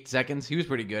play? 8 seconds. He was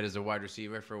pretty good as a wide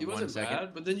receiver for 1 second. He wasn't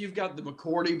bad, but then you've got the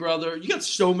McCourty brother. You got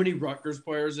so many Rutgers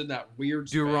players in that weird.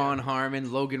 Duron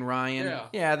Harmon, Logan Ryan.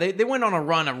 Yeah. They went on a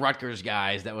run of Rutgers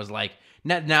guys that was like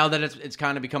now that it's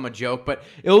kind of become a joke, but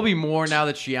it'll be more now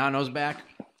that Shiano's back.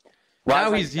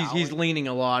 Now he's leaning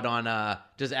a lot on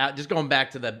just going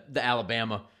back to the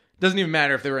Alabama. Doesn't even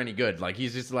matter if they were any good. Like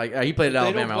he's just like he played at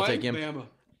Alabama. I'll take him.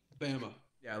 Bama.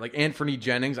 Yeah, like Anthony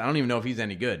Jennings. I don't even know if he's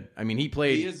any good. I mean, he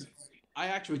played. He is. I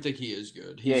actually think he is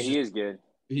good. He is good.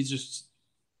 He's just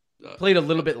played a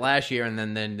little bit last year, and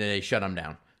then they shut him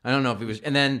down. I don't know if he was.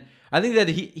 And then I think that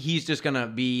he's just gonna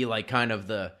be like kind of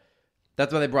the.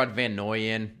 That's why they brought Van Noy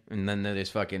in, and then there's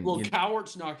fucking. Well,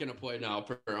 Cowart's not gonna play now,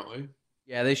 apparently.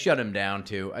 Yeah, they shut him down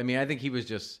too. I mean, I think he was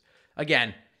just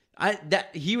again.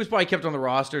 He was probably kept on the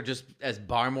roster just as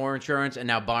Barmore insurance, and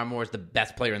now Barmore is the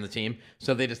best player in the team,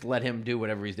 so they just let him do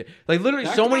whatever he's doing. Like literally,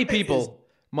 so many people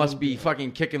must be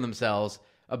fucking kicking themselves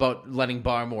about letting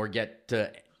Barmore get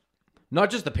to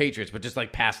not just the Patriots, but just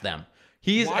like past them.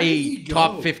 He's a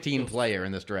top 15 player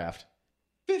in this draft.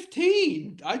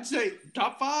 15, I'd say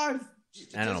top 5.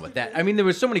 I don't know about that. I mean, there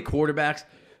was so many quarterbacks.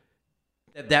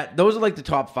 Those are like the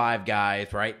top 5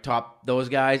 guys, right? Those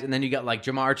guys, and then you got like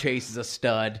Jamar Chase is a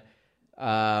stud.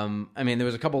 I mean, there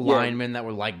was a couple linemen that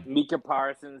were like Micah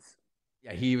Parsons.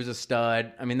 Yeah, he was a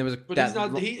stud. I mean, there was. But he's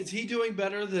not. Is he doing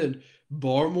better than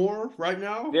Barmore right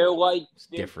now?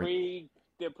 They're pretty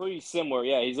similar.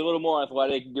 Yeah, he's a little more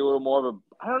athletic, do a little more of a.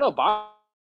 I don't know.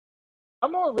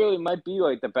 Barmore really might be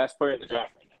like the best player in the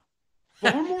draft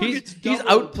right now. he's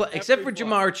outplayed, except for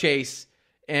Jamar Chase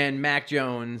and Mac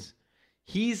Jones.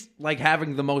 He's like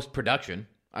having the most production,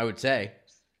 I would say.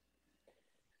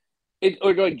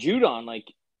 or like Judon,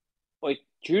 like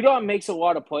Judon makes a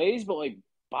lot of plays, but like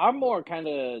Barmore kind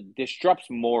of disrupts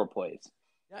more plays.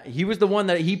 Yeah, he was the one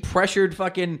that he pressured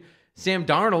fucking Sam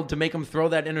Darnold to make him throw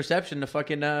that interception to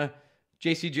fucking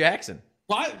J.C. Jackson.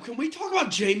 Why can we talk about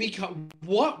Jamie?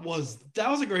 That was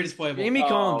the greatest play of all. Jamie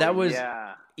Collins, that was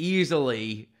yeah.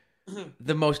 easily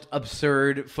the most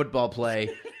absurd football play.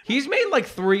 He's made like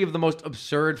 3 of the most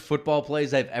absurd football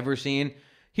plays I've ever seen.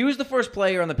 He was the first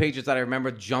player on the Patriots that I remember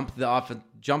jump the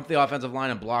offensive line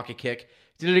and block a kick.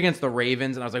 Did it against the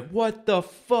Ravens, and I was like, "What the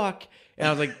fuck?" And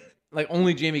I was like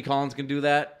only Jamie Collins can do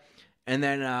that. And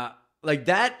then like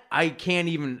that, I can't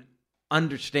even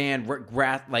understand.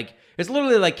 Like it's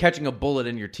literally like catching a bullet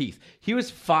in your teeth. He was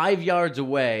 5 yards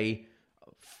away,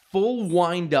 full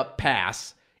wind up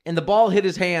pass, and the ball hit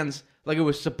his hands like it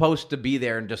was supposed to be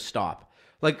there and just stop.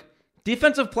 Like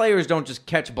defensive players don't just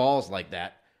catch balls like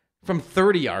that from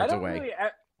 30 yards away. Really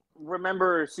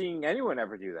remember seeing anyone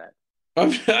ever do that.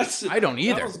 I don't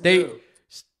either.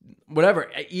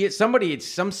 Whatever.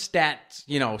 Some stat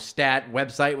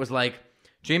website was like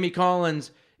Jamie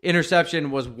Collins'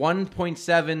 interception was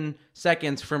 1.7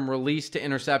 seconds from release to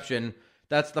interception.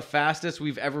 That's the fastest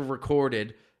we've ever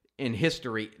recorded in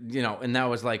history. And that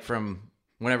was like from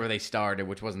whenever they started,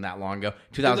 which wasn't that long ago,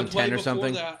 2010 or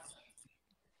something. But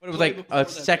it was like a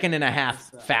second and a half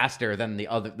faster than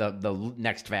the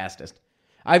next fastest.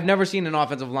 I've never seen an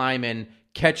offensive lineman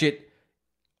catch it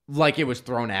like it was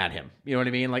thrown at him. You know what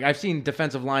I mean? Like I've seen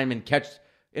defensive linemen catch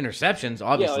interceptions,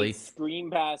 obviously. Yeah, like screen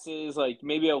passes, like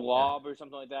maybe a lob or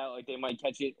something like that. Like they might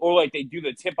catch it, or like they do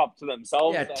the tip up to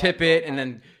themselves. Yeah, tip it and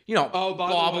then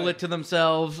bobble it to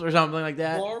themselves or something like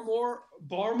that.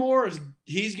 Barmore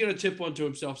he's gonna tip one to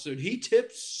himself soon. He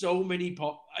tips so many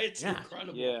it's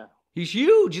incredible. Yeah, he's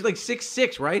huge. He's like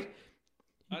 6'6", right?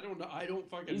 I don't know. I don't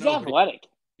fucking he's know. He's athletic.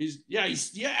 He's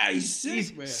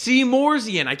sick, man.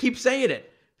 Seymoursian. I keep saying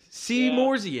it.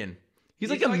 Seymoursian. He's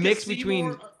like a mix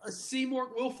between a Seymour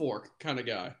Wilfork kind of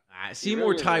guy. Seymour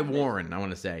really Ty Warren, I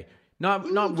want to say. Not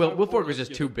Wilfork was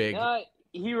just too big.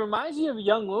 He reminds me of a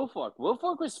young Wilfork.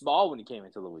 Wilfork was small when he came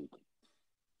into the league.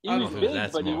 He was big,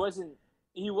 but small.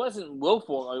 He wasn't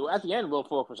Wilfork. At the end,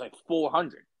 Wilfork was like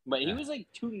 400, but he was like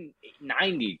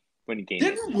 290 when he came.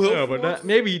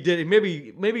 Maybe he did.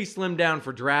 Maybe he slimmed down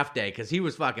for draft day because he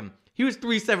was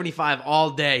 375 all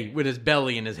day with his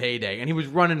belly in his heyday, and he was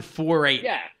running 4.8.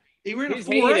 Yeah, he ran a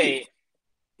 4.8.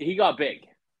 He got big.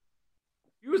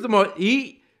 He was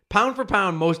pound for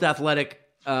pound most athletic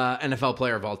NFL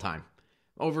player of all time,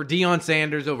 over Deion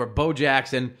Sanders, over Bo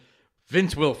Jackson,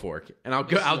 Vince Wilfork, and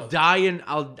I'll die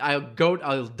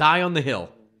on the hill.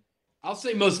 I'll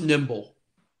say most nimble.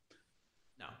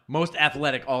 No, most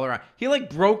athletic all around. He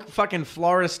broke fucking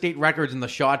Florida State records in the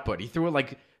shot put. He threw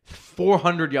it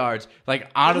 400 yards,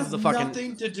 out of the fucking.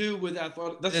 Nothing to do with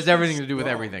athletic. There's everything to do with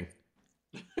everything.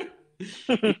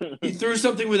 He threw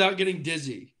something without getting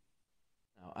dizzy.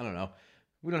 I don't know.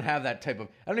 We don't have that type of.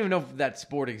 I don't even know if that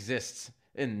sport exists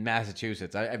in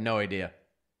Massachusetts. I have no idea.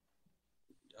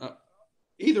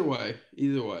 Either way.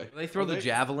 Do they throw the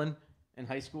javelin in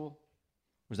high school?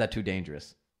 Or was that too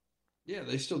dangerous? Yeah,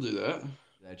 they still do that.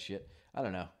 That shit. I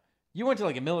don't know. You went to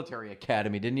a military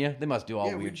academy, didn't you? They must do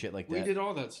all weird shit like that. We did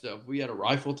all that stuff. We had a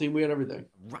rifle team. We had everything.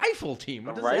 Rifle team?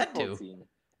 What does that do?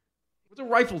 What's a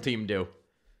rifle team do?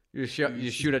 You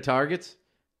just shoot at targets?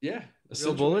 Yeah.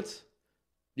 Real bullets?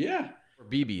 Yeah. Or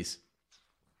BBs?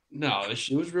 No, it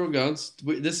was real guns.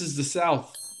 This is the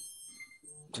South.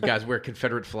 You guys wear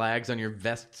Confederate flags on your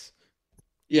vests?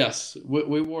 Yes,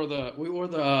 we wore the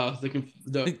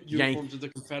uniforms of the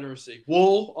Confederacy.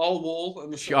 All wool.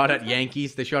 And They shot at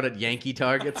Yankee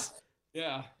targets.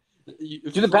 Yeah.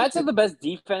 Do the Pats have the best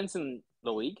defense in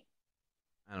the league?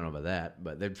 I don't know about that,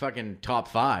 but they're fucking top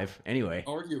 5 anyway.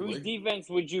 Arguably. Whose defense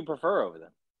would you prefer over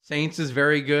them? Saints is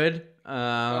very good.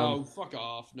 Fuck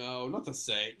off. No, not the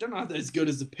Saints. They're not as good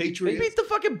as the Patriots. They beat the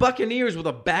fucking Buccaneers with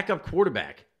a backup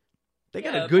quarterback. They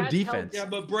got a good defense. Yeah,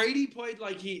 but Brady played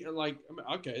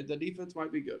okay, the defense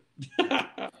might be good.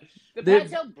 The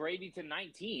Pats held Brady to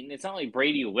 19. It's not like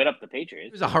Brady lit up the Patriots.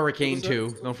 It was a hurricane,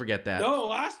 too. Don't forget that. No,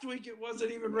 last week it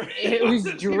wasn't even raining. It was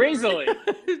drizzling.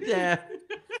 Yeah.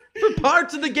 For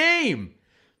parts of the game.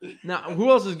 Now,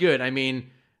 who else is good? I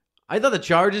mean, I thought the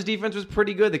Chargers defense was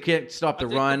pretty good. They can't stop the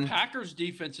run. The Packers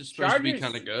defense is supposed to be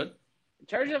kind of good.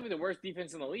 Chargers have the worst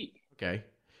defense in the league. Okay.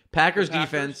 Packers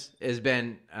defense has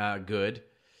been good.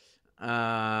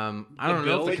 I don't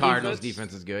know if the Cardinals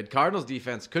defense is good. Cardinals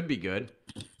defense could be good.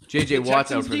 J.J.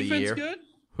 Watt's out for the year. Good?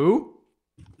 Who?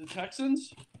 The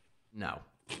Texans? No.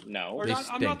 Or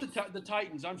I'm not the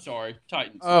Titans. I'm sorry.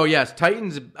 Titans. Oh, yes.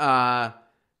 Titans,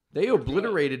 they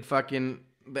obliterated fucking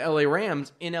the LA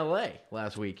Rams in LA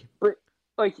last week. But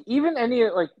like even any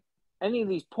of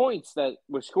these points that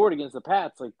were scored against the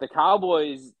Pats, like the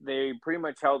Cowboys, they pretty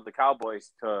much held the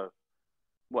Cowboys to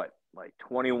what, like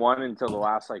 21 until the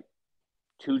last like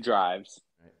 2 drives.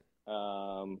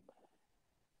 The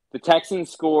Texans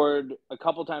scored a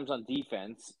couple times on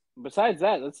defense. Besides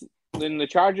that, then the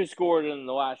Chargers scored in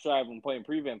the last drive when playing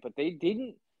prevent, but they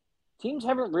didn't. Teams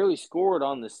haven't really scored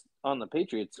on the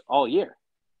Patriots all year.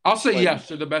 I'll say yes,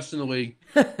 they're the best in the league.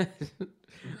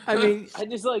 I mean, I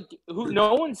just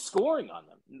no one's scoring on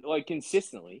them like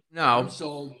consistently. No, I'm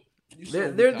sold.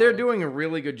 They're doing a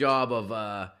really good job of,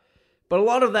 but a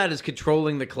lot of that is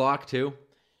controlling the clock too.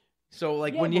 So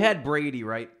like when you had Brady,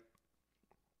 right?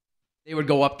 They would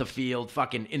go up the field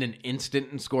fucking in an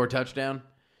instant and score a touchdown.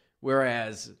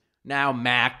 Whereas now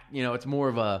Mac, it's more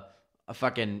of a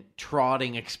fucking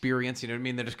trotting experience. You know what I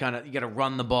mean? They're just kind of, you got to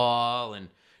run the ball and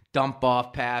dump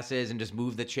off passes and just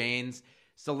move the chains.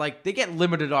 So like they get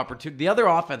limited opportunity. The other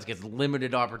offense gets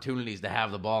limited opportunities to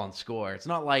have the ball and score. It's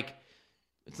not like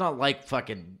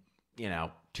fucking,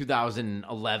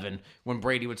 2011 when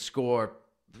Brady would score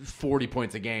 40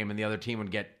 points a game and the other team would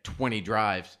get 20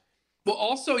 drives. But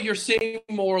also you're seeing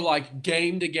more like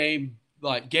game-to-game,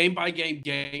 like game-by-game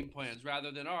game plans rather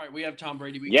than, all right, we have Tom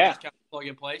Brady. We can just kind of plug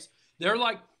in place. There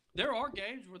are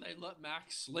games where they let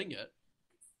Max sling it.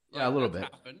 Yeah, a little bit.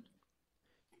 Happened.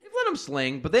 They've let him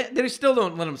sling, but they still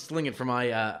don't let him sling it for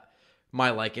my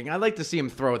liking. I like to see him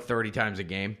throw it 30 times a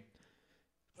game.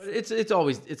 But it's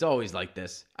always like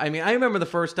this. I mean, I remember the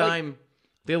first time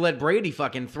they let Brady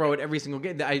fucking throw it every single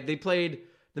game. They played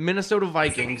the Minnesota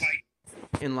Vikings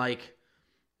in like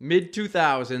mid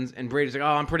 2000s, and Brady's like,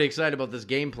 "Oh, I'm pretty excited about this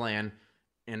game plan."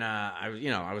 And that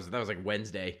was like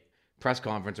Wednesday press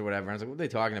conference or whatever. I was like, "What are they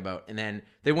talking about?" And then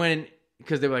they went in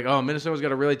because they were like, "Oh, Minnesota's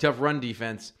got a really tough run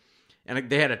defense." And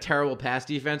they had a terrible pass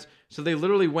defense. So they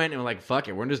literally went and were like, fuck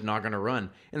it, we're just not going to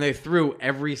run. And they threw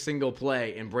every single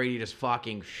play, and Brady just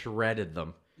fucking shredded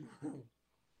them.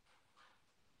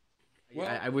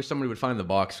 Well, I wish somebody would find the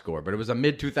box score, but it was a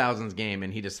mid-2000s game,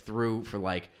 and he just threw for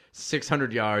like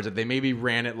 600 yards. They maybe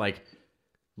ran it like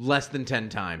less than 10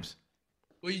 times.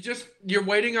 Well, you're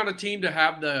waiting on a team to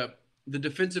have the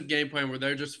defensive game plan where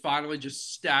they're just finally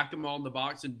just stack them all in the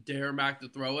box and dare Mac to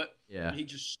throw it. Yeah. And he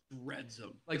just shreds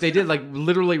them. Like they did, like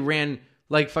literally ran,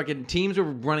 like fucking teams were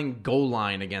running goal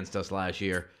line against us last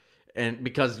year, and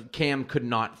because Cam could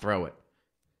not throw it.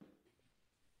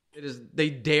 They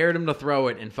dared him to throw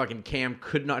it, and fucking Cam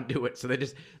could not do it. So they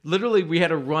just, literally we had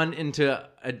to run into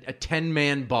a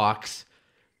 10-man box,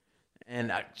 and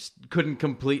I just couldn't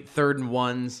complete 3rd and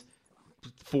 1s,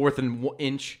 4th and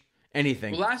inch.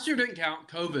 Anything. Well, last year didn't count.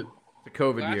 COVID. The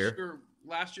COVID year.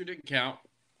 Last year didn't count.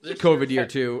 It's a COVID year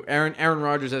too. Aaron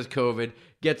Rodgers has COVID.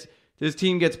 His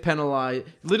team gets penalized.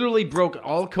 Literally broke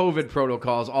all COVID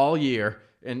protocols all year,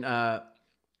 and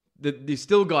they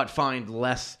still got fined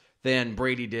less than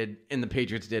Brady did and the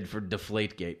Patriots did for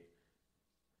Deflategate.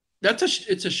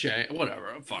 It's a shame.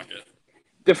 Whatever. Fuck it.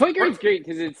 Deflategate's great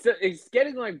because it's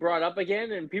getting like brought up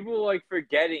again, and people are like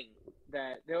forgetting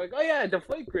that they're like, oh yeah,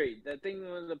 Deflategate, that thing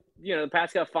when the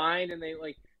Pats got fined, and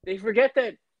they forget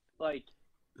that like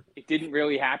it didn't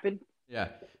really happen. Yeah,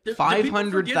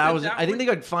 500,000. I think they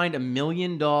got fined $1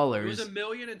 million. It was $1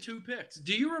 million and 2 picks.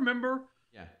 Do you remember?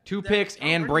 Yeah, 2 picks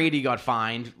and Brady got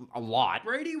fined a lot.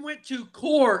 Brady went to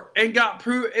court and got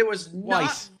proved it was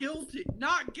Twice.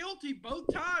 not guilty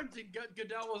both times, and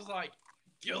Goodell was like,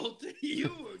 guilty, you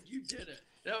did it.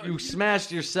 You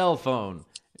smashed your cell phone.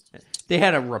 They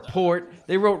had a report.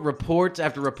 They wrote reports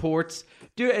after reports.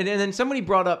 Dude, and then somebody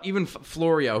brought up, even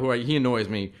Florio, he annoys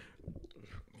me,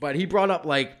 but he brought up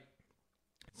like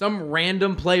some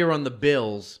random player on the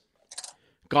Bills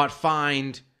got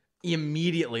fined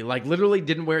immediately. Like literally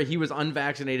he was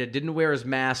unvaccinated, didn't wear his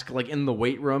mask like in the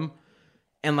weight room,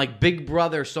 and like Big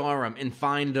Brother saw him and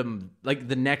fined him like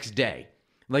the next day.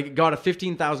 Like got a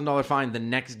 $15,000 fine the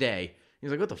next day.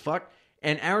 He's like, what the fuck?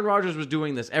 And Aaron Rodgers was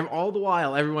doing this all the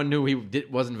while. Everyone knew he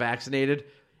wasn't vaccinated.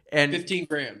 And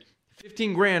 $15,000.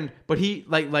 $15,000, but he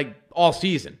like all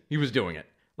season he was doing it.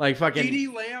 Like fucking.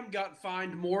 CeeDee Lamb got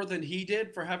fined more than he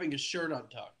did for having his shirt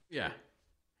untucked. Yeah.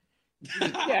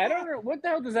 Yeah, I don't know what the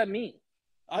hell does that mean.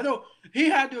 I don't. He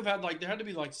had to have had there had to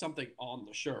be like something on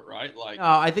the shirt, right? Like. No,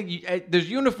 I think there's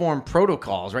uniform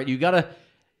protocols, right? You gotta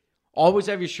always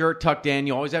have your shirt tucked in.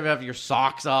 You always have to have your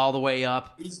socks all the way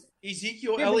up.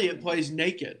 Ezekiel Elliott plays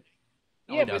naked.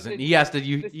 No, he doesn't. He has to.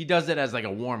 He does it as like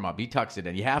a warm up. He tucks it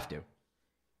in. You have to,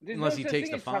 unless he takes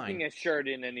the fine. Tucking a shirt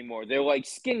in anymore. They're like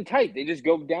skin tight. They just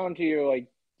go down to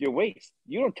your waist.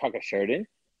 You don't tuck a shirt in.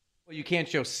 Well, you can't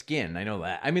show skin. I know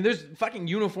that. I mean, there's fucking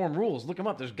uniform rules. Look them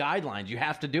up. There's guidelines. You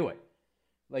have to do it.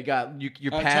 Like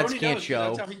your pads Tony can't knows,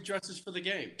 show. That's how he dresses for the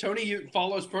game. Tony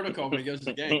follows protocol when he goes to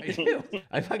the game.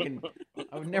 I do.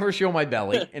 I would never show my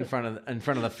belly in front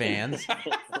of the fans.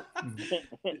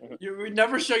 You would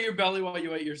never show your belly while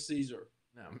you ate your Caesar.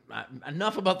 No,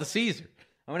 enough about the Caesar.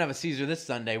 I'm gonna have a Caesar this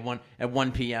Sunday, at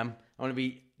 1 p.m. I'm gonna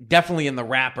be definitely in the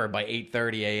wrapper by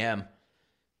 8:30 a.m.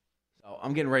 So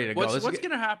I'm getting ready to go. What's going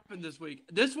to happen this week?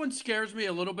 This one scares me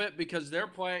a little bit because they're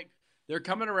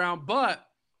coming around, but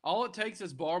all it takes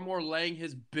is Barmore laying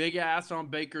his big ass on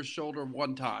Baker's shoulder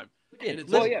one time.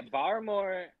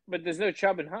 Barmore, but there's no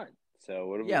Chubb and Hunt. So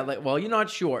what? Well, you're not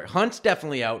sure. Hunt's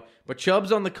definitely out, but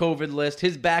Chubb's on the COVID list.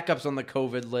 His backup's on the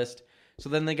COVID list. So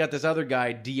then they got this other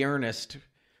guy, D'Ernest,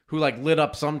 who lit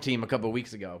up some team a couple of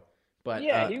weeks ago. But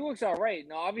he looks all right.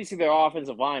 Now, obviously, their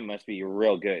offensive line must be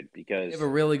real good because they have a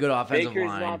really good offensive Baker's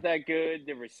line. not that good.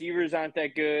 The receivers aren't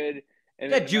that good.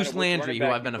 And they got Juice Landry, who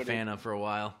I've been a fan of for a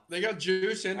while. They got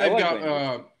Juice, and they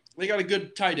got a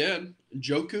good tight end,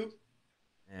 Njoku.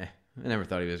 I never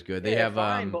thought he was good. They have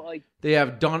they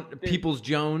have Peoples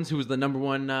Jones, who was the number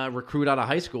one recruit out of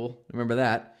high school. Remember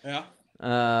that? Yeah.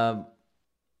 I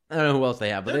don't know who else they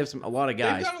have, but they have a lot of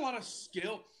guys. They've got a lot of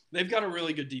skill. They've got a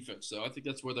really good defense, though. I think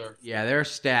that's where they're... Yeah, they're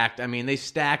stacked. I mean, they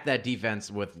stacked that defense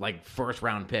with,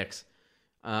 first-round picks.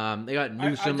 They got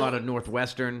Newsome out of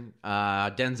Northwestern,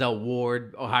 Denzel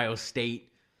Ward, Ohio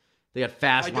State. They got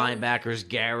fast linebackers,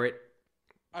 Garrett.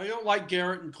 I don't like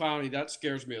Garrett and Clowney. That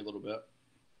scares me a little bit.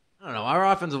 I don't know. Our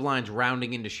offensive line's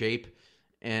rounding into shape.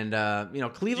 And,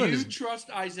 Cleveland Do you trust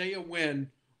Isaiah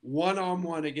Wynn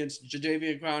one-on-one against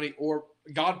Jadeveon Clowney, or,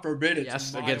 God forbid,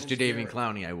 Yes, against Jadeveon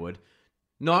Clowney, I would.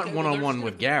 Not one-on-one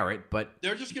with Garrett, but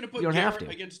they're just going to put Garrett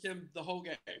against him the whole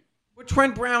game. Put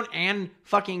Trent Brown and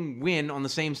fucking Wynn on the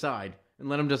same side and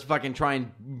let him just fucking try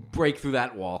and break through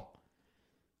that wall.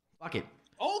 Fuck it.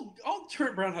 All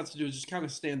Trent Brown has to do is just kind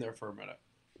of stand there for a minute.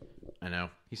 I know.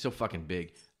 He's so fucking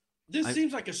big. This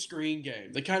seems like a screen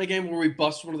game. The kind of game where we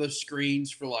bust one of those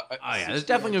screens for there's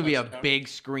definitely going to be a big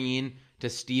screen to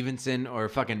Stevenson or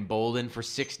fucking Bolden for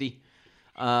 60.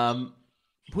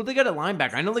 Who they got at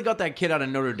linebacker? I know they got that kid out of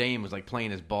Notre Dame was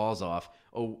playing his balls off.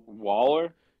 Oh,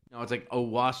 Waller? No, it's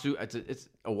Owasu. It's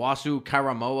Owasu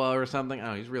Karamoa or something.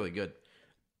 Oh, he's really good.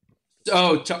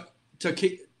 Oh,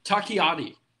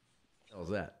 Takiati. What was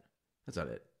that? That's not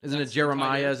it. Isn't it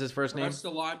Jeremiah is his first name? That's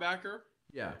the linebacker?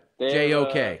 Yeah.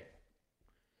 J-O-K.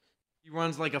 He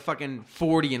runs like a fucking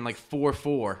 40 and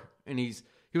 4.4. And he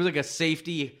was like a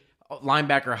safety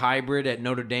linebacker hybrid at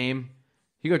Notre Dame.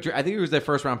 I think he was their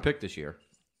first round pick this year.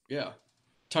 Yeah.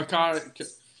 Takari.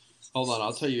 Hold on,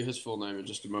 I'll tell you his full name in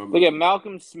just a moment. Look at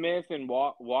Malcolm Smith and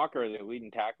Walker, the leading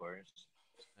tacklers.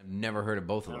 I've never heard of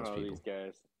both of those people. These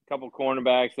guys. A couple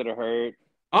cornerbacks that are hurt.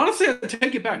 Honestly, I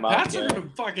take it back. Pats are going to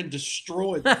fucking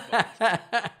destroy them.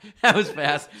 That was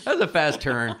fast. That was a fast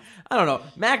turn. I don't know.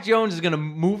 Mac Jones is going to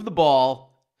move the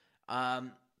ball.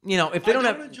 If they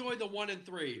don't enjoy the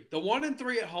 1-3. The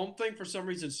 1-3 at home thing for some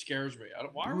reason scares me.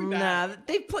 Why are we bad? Nah,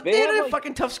 they had a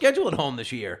fucking tough schedule at home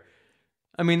this year.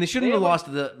 I mean, they shouldn't have lost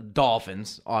to the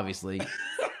Dolphins, obviously.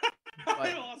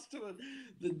 They lost to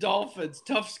the Dolphins.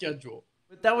 Tough schedule.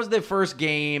 But that was their first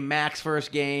game, Mac's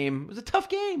first game. It was a tough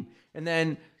game. And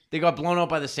then they got blown out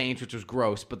by the Saints, which was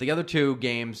gross. But the other two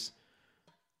games,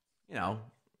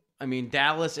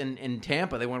 Dallas and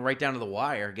Tampa, they went right down to the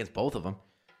wire against both of them.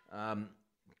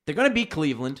 They're going to beat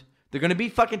Cleveland. They're going to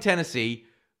beat fucking Tennessee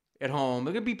at home.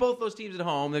 They're going to beat both those teams at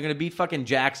home. They're going to beat fucking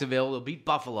Jacksonville. They'll beat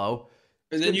Buffalo.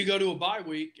 And then you go to a bye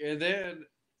week, and then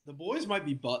the boys might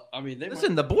be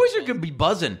the boys are going to be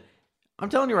buzzing. I'm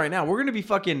telling you right now, we're going to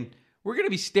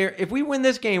be staring. If we win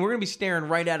this game, we're going to be staring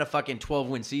right at a fucking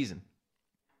 12-win season.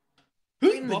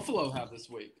 Who does Buffalo have this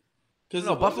week?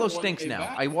 No, Buffalo stinks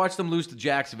now. I watched them lose to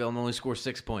Jacksonville and only score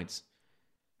 6 points.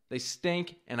 They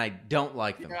stink, and I don't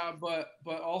like them. Yeah, but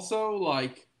also,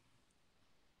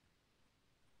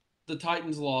 the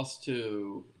Titans lost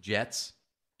to... Jets.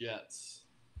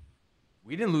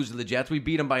 We didn't lose to the Jets. We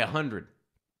beat them by 100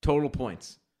 total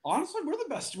points. Honestly, we're the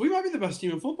best. We might be the best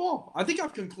team in football. I think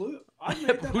I've concluded.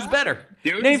 Who's better?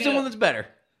 Name someone that's better.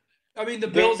 The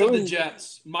Bills and the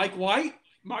Jets. Mike White,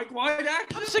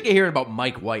 actually. I'm sick of hearing about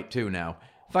Mike White too now.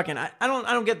 Fucking, I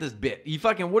don't get this bit.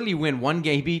 What did he win? One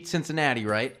game, he beat Cincinnati,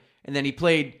 right? And then he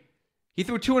threw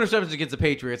 2 interceptions against the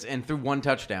Patriots and threw 1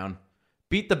 touchdown,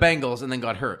 beat the Bengals, and then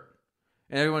got hurt.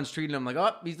 And everyone's treating him like,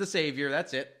 oh, he's the savior.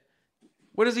 That's it.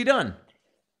 What has he done?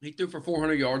 He threw for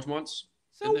 400 yards once.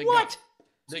 So what?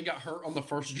 Then got hurt on the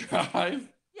first drive.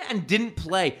 Yeah, and didn't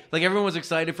play. Everyone was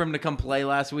excited for him to come play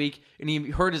last week, and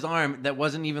he hurt his arm that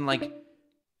wasn't even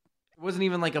It wasn't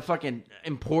even like a fucking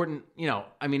important,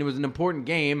 I mean, it was an important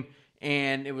game,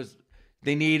 and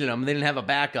they needed him. They didn't have a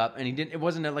backup, and it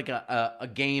wasn't like a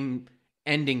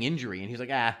game-ending injury, and he's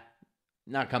like,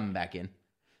 not coming back in.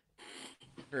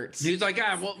 Hurts. He's like,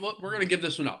 we're going to give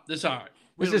this one up. This all right.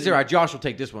 This is all right. Josh will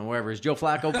take this one, wherever. Is Joe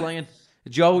Flacco playing?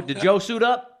 Did Joe suit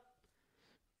up?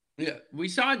 Yeah, we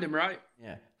signed him, right?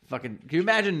 Yeah. Fucking, can you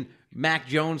imagine Mac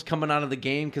Jones coming out of the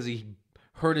game because he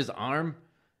hurt his arm?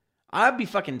 I'd be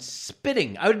fucking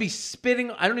spitting. I would be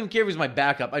spitting. I don't even care if he's my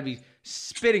backup. I'd be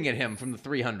spitting at him from the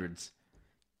 300s.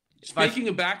 Speaking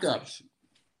of backups,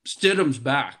 Stidham's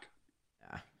back.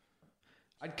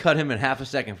 I'd cut him in half a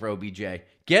second for OBJ.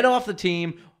 Get off the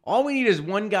team. All we need is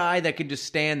one guy that can just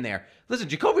stand there. Listen,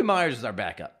 Jacoby Myers is our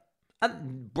backup.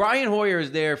 Brian Hoyer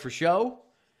is there for show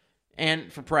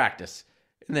and for practice.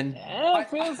 And then it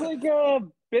feels like a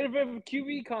bit of a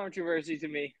QB controversy to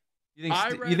me.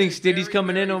 You think Stiddy's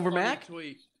coming in over Mac?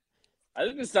 Tweet. I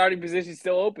think the starting position's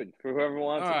still open for whoever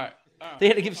wants All it. right. They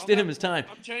had to give Stidham his time.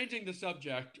 I'm changing the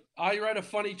subject. I read a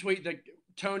funny tweet that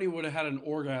Tony would have had an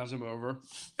orgasm over.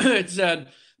 It said,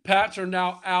 Pats are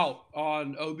now out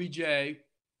on OBJ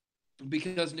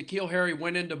because N'Keal Harry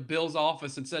went into Bill's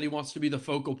office and said he wants to be the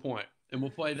focal point, and will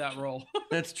play that role.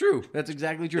 That's true. That's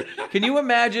exactly true. Can you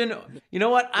imagine? You know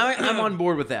what? I'm on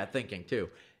board with that thinking, too.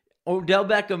 Odell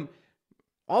Beckham,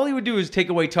 all he would do is take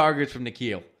away targets from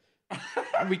N'Keal.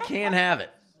 We can't have it.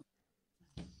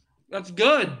 That's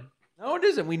good. No, it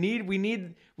isn't. We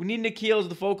need N'Keal as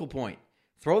the focal point.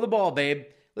 Throw the ball, babe.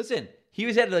 Listen,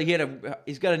 he's got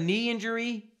a knee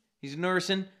injury. He's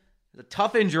nursing. It's a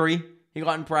tough injury. He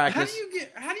got in practice.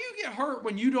 How do you get hurt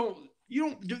when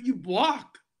you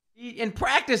block? In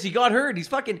practice, he got hurt.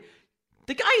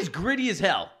 The guy is gritty as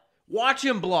hell. Watch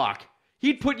him block.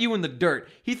 He'd put you in the dirt.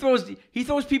 He throws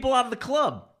people out of the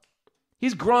club.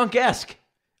 He's Gronk-esque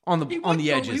on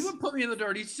the edges. He would put me in the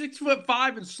dirt. He's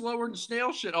 6'5" and slower than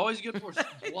snail shit. All he's good for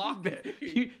is block.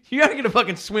 You gotta get a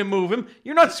fucking swim move him.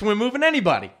 You're not swim moving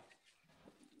anybody.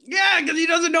 Yeah, because he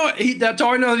doesn't know it. That's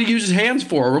all I know that he uses his hands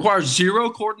for. It requires zero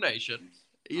coordination.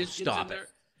 Stop it.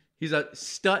 He's a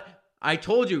stud. I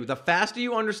told you, the faster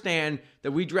you understand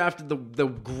that we drafted the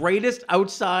greatest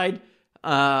outside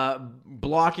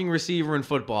blocking receiver in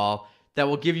football that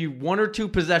will give you 1 or 2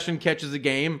 possession catches a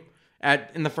game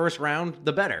in the first round,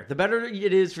 the better. The better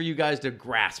it is for you guys to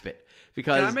grasp it.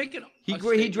 Because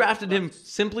he drafted him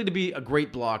simply to be a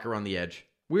great blocker on the edge.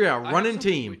 We are a running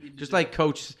team, just like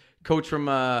Coach from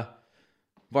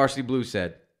Varsity Blues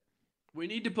said. We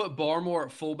need to put Barmore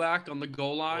at fullback on the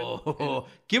goal line.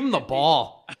 Give him the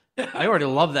ball. I already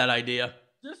love that idea.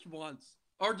 Just once.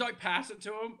 Or like pass it to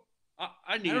him.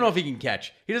 I don't know if he can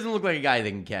catch. He doesn't look like a guy that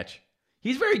can catch.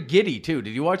 He's very giddy, too.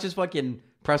 Did you watch his fucking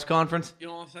press conference? You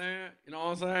know what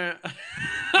I'm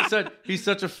saying? He's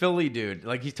such a Philly dude.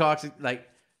 Like, he talks like,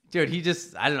 dude,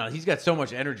 I don't know. He's got so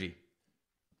much energy.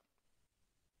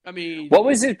 I mean, what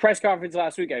was his press conference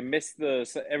last week? I missed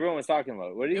everyone was talking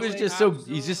about. What did he say?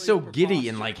 He's just so giddy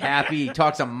and like happy. He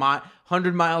talks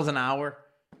 100 miles an hour.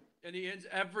 And he ends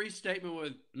every statement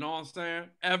with, you know what I'm saying?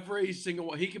 Every single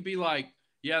one. He could be like,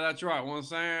 yeah, that's right. What I'm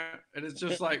saying? And it's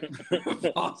just like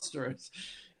preposterous.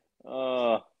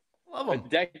 Love him. A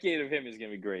decade of him is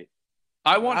going to be great.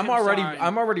 I'm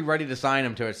already ready to sign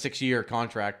him to a 6-year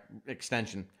contract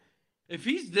extension. If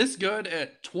he's this good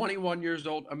at 21 years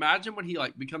old, imagine when he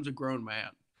like becomes a grown man.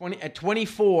 At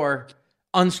 24,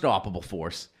 unstoppable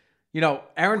force. You know,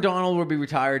 Aaron Donald will be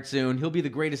retired soon. He'll be the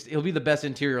greatest. He'll be the best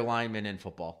interior lineman in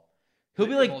football. He'll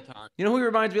be like, you know who he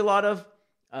reminds me a lot of?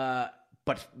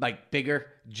 But like bigger,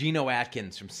 Geno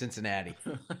Atkins from Cincinnati.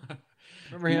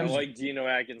 Remember him? I like Geno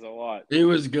Atkins a lot. He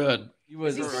was good. He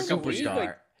was a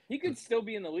superstar. He could still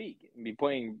be in the league and be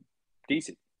playing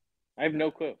decent. I have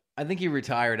no clue. I think he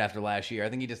retired after last year. I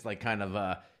think he just like kind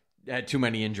of had too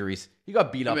many injuries. He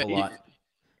got beat up a lot.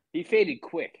 He faded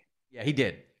quick. Yeah, he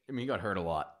did. I mean, he got hurt a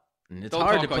lot. And it's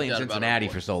hard to play in Cincinnati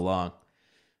for so long.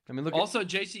 I mean, look.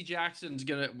 J.C. Jackson's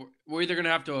we're either gonna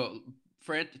have to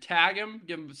tag him.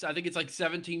 Give him. I think it's like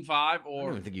 17.5. Or I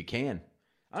don't even think you can.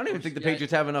 I don't even think the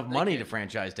Patriots have enough money to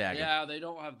franchise tag him. Yeah, they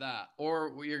don't have that.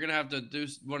 Or you're gonna have to do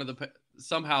one of the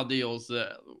somehow deals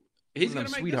that. He's going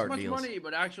to make this much money,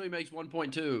 but actually makes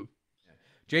 1.2.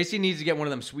 JC needs to get one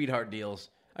of them sweetheart deals.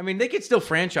 I mean, they could still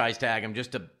franchise tag him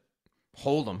just to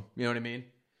hold him. You know what I mean?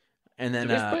 And then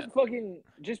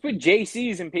just put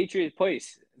JC's in Patriots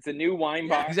Place. It's a new wine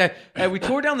bar. Exactly. We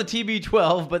tore down the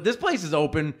TB12, but this place is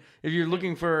open. If you're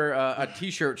looking for a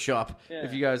T-shirt shop,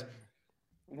 if you guys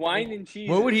wine and cheese.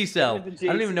 What would he sell? I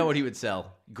don't even know what he would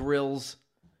sell. Grills.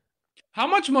 How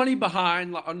much money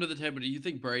behind under the table do you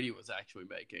think Brady was actually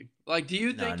making? Like, do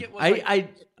you think None. it was? I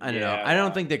don't know. Yeah, I don't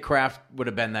well. think that Kraft would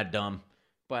have been that dumb.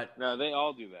 But No, they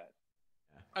all do that.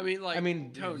 I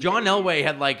mean, Tony, John Elway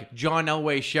had like John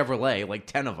Elway Chevrolet, like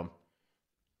 10 of them.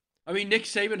 I mean, Nick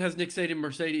Saban has Nick Saban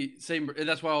Mercedes. And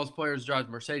that's why all his players drive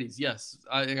Mercedes. Yes,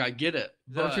 I get it.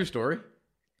 Is that a true story?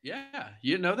 Yeah,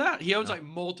 you didn't know that? He owns like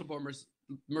multiple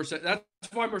Mercedes. That's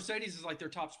why Mercedes is like their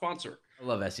top sponsor. I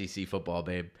love SEC football,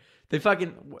 babe. They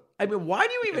fucking. I mean, why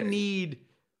do you even need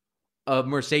a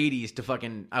Mercedes to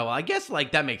fucking? Oh, well, I guess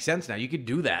like that makes sense now. You could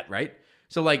do that, right?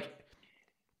 So like,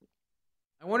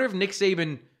 I wonder if Nick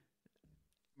Saban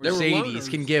Mercedes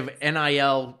can give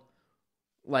NIL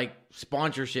like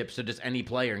sponsorships to just any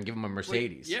player and give them a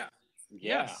Mercedes. Yeah.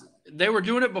 Yeah. Yes, they were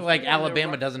doing it before. Like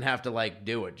Alabama doesn't have to like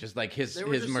do it, just like his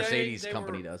just Mercedes saying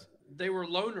company does. They were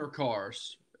loaner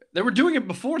cars. They were doing it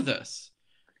before this.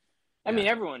 I mean,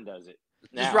 everyone does it.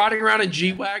 Just Now, riding around in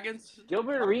G wagons.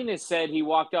 Gilbert Arenas said he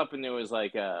walked up and there was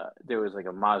like a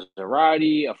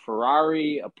Maserati, a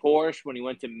Ferrari, a Porsche when he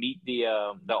went to meet the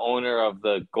owner of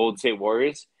the Golden State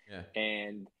Warriors. Yeah.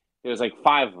 And there was like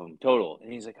 5 of them total.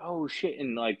 And he's like, oh shit.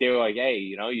 And like they were like, hey,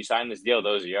 you signed this deal,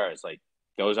 those are yours. Like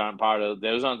those aren't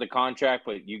the contract,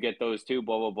 but you get those too,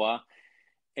 blah, blah, blah.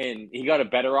 And he got a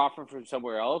better offer from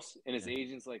somewhere else. And his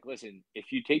agent's like, listen,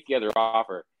 if you take the other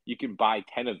offer, you can buy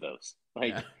 10 of those.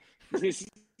 Like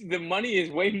the money is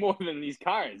way more than these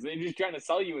cars. They're just trying to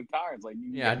sell you with cars. Like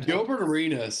Gilbert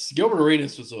Arenas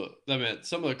was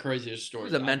some of the craziest It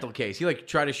stories. was a mental case. He like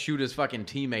tried to shoot his fucking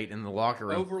teammate in the locker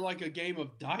room over like a game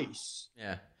of dice.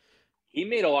 Yeah. He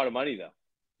made a lot of money though.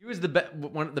 He was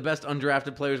one of the best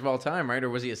undrafted players of all time, right? Or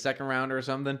was he a second rounder or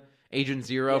something? Agent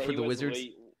Zero for the Wizards.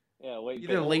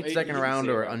 Either late second round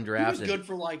or undrafted. He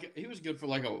was good for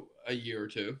like a year or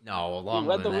two. No, longer He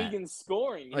led the than league that. in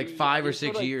scoring. Like 5 or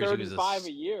 6 years, he was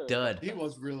a year. Stud. He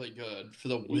was really good for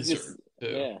the Wizards.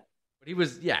 Yeah. But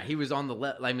he was on the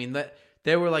left. I mean,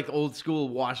 they were like old school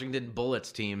Washington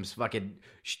Bullets teams. Fucking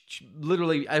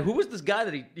literally. Who was this guy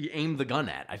that he aimed the gun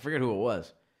at? I forget who it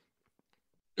was.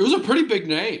 It was a pretty big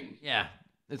name. Yeah.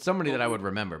 It's somebody that I would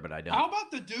remember, but I don't. How about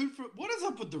the dude what is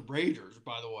up with the Raiders,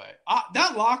 by the way?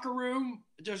 That locker room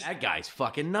that guy's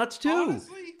fucking nuts too.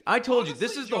 Honestly, I told you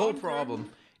this is the whole problem.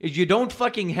 Is you don't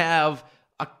fucking have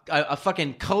a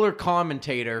fucking color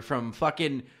commentator from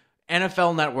fucking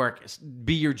NFL Network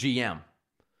be your GM.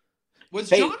 Was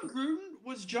John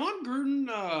Gruden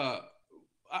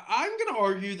I'm going to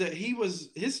argue that his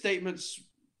statements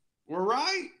were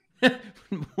right.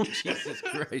 Jesus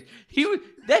Christ. He was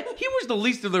the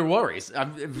least of their worries,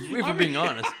 if we're being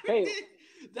honest. Hey,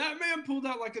 that man pulled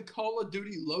out like a Call of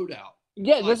Duty loadout.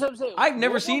 yeah, that's what I'm saying. I've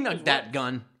never What seen was that what?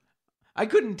 gun. I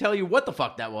couldn't tell you what the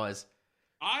fuck that was.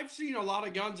 I've seen a lot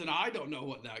of guns, and I don't know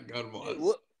what that gun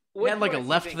was. It had like a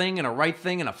left thing and a right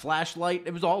thing and a flashlight.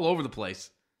 It was all over the place.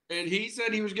 And he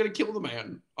said he was going to kill the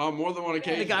man on more than one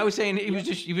occasion. The guy was saying he was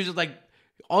just like,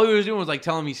 all he was doing was like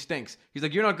telling him he stinks. He's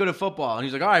like, you're not good at football. And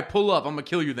he's like, all right, pull up. I'm going to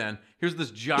kill you then. Here's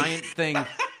this giant thing,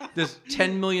 this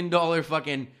 $10 million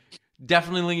fucking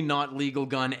definitely not legal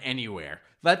gun anywhere.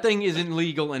 That thing isn't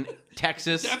legal in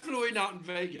Texas. Definitely not in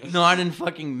Vegas. Not in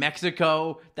fucking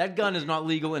Mexico. That gun is not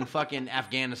legal in fucking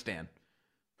Afghanistan.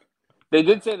 They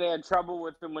did say they had trouble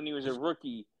with him when he was a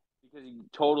rookie because he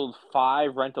totaled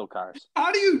 5 rental cars.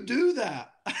 How do you do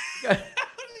that?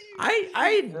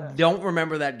 I don't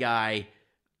remember that guy.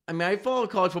 I mean, I follow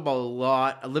college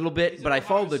football a little bit, but I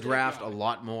follow the draft a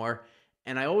lot more.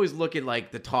 And I always look at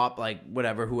like the top, like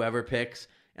whoever picks.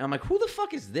 And I'm like, who the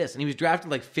fuck is this? And he was drafted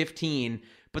like 15.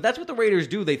 But that's what the Raiders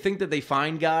do. They think that they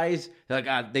find guys.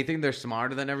 Like they think they're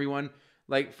smarter than everyone.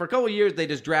 Like for a couple of years, they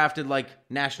just drafted like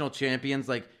national champions.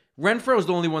 Like Renfro's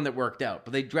the only one that worked out.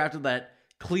 But they drafted that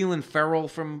Cleveland Ferrell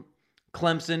from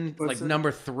Clemson,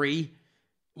 number 3.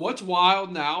 What's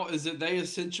wild now is that they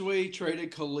essentially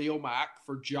traded Khalil Mack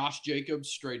for Josh Jacobs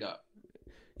straight up.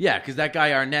 Yeah, because that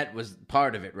guy Arnett was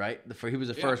part of it, right? He was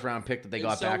a first round pick that they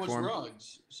got back for him.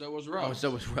 So was Ruggs. Oh, so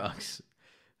was Ruggs.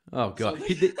 Oh god,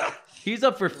 he's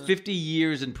up for 50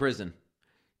 years in prison.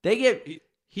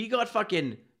 He got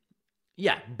fucking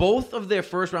both of their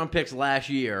first round picks last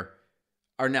year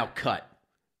are now cut.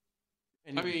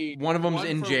 And I mean, one of them's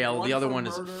in jail. The other one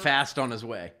is fast on his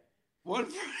way.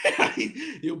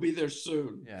 He'll be there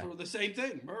soon for the same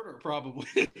thing, murder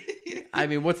probably. I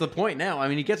mean, what's the point now? I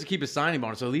mean, he gets to keep his signing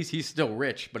bonus, so at least he's still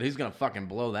rich, but he's gonna fucking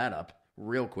blow that up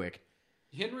real quick.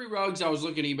 Henry Ruggs, I was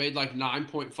looking, he made like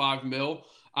 $9.5 million.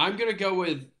 I'm gonna go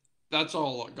with that's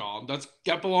all gone.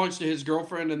 That belongs to his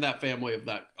girlfriend and that family of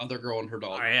that other girl and her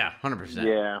dog. Oh yeah, 100%.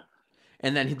 Yeah.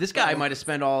 And then this guy might have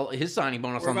spent all his signing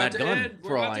bonus on that gun,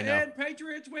 for all I know.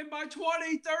 Patriots win by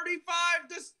 20, 35.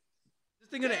 This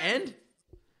thing going to end?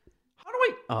 How do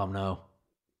I... Oh, no.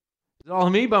 Is it all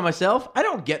me by myself? I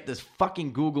don't get this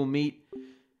fucking Google Meet.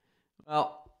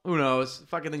 Well, who knows? The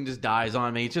fucking thing just dies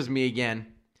on me. It's just me again.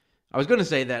 I was going to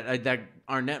say that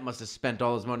Arnett must have spent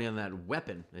all his money on that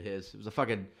weapon of his. It was a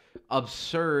fucking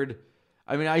absurd...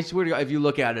 I mean, I swear to God, if you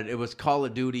look at it, it was Call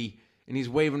of Duty, and he's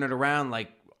waving it around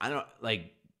like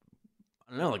like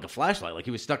a flashlight, like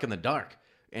he was stuck in the dark,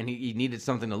 and he needed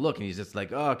something to look, and he's just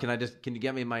like, oh, can you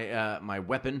get me my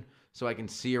weapon so I can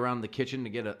see around the kitchen to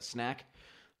get a snack?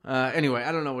 Anyway,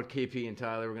 I don't know what KP and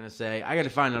Tyler were gonna say. I got to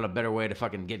find out a better way to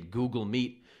fucking get Google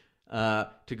Meet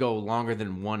to go longer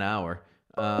than 1 hour.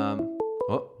 Oh,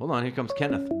 hold on, here comes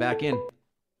Kenneth back in.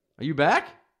 Are you back?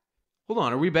 Hold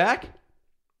on, are we back?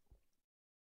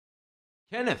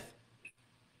 Kenneth,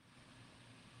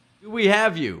 do we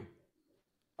have you?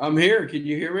 I'm here. Can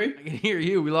you hear me? I can hear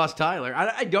you. We lost Tyler.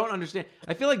 I don't understand.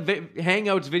 I feel like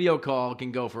Hangouts video call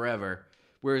can go forever,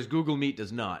 whereas Google Meet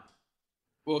does not.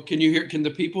 Well, can you hear? Can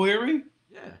the people hear me?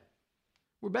 Yeah.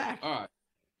 We're back. All right.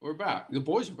 We're back. The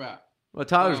boys are back. Well,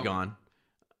 Tyler's gone.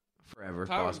 Forever,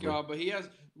 Tyler's possibly. gone, but he has...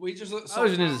 We just...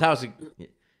 Tyler's in his house.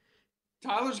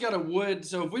 Tyler's got a wood,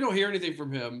 so if we don't hear anything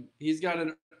from him, he's got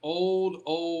an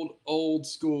old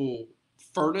school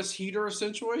furnace heater,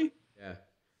 essentially. Yeah.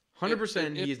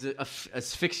 100% he's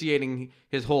asphyxiating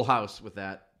his whole house with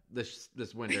that this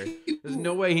winter. There's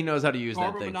no way he knows how to use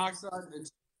that thing.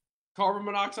 Carbon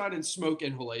monoxide and smoke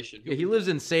inhalation. Yeah, he lives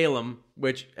in Salem,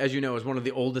 which, as you know, is one of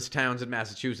the oldest towns in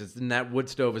Massachusetts, and that wood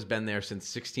stove has been there since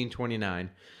 1629.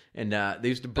 And they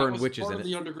used to burn witches in it. Part of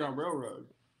the Underground Railroad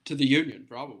to the Union,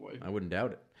 probably. I wouldn't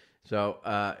doubt it. So,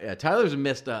 Tyler's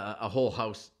missed a whole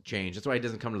house change. That's why he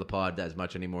doesn't come to the pod as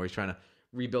much anymore. He's trying to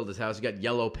rebuild his house. He got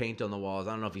yellow paint on the walls.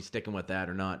 I don't know if he's sticking with that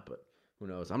or not, but who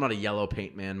knows? I'm not a yellow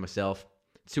paint man myself.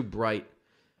 It's too bright.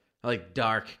 I like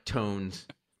dark tones.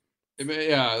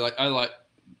 Yeah,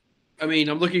 I mean,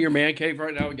 I'm looking at your man cave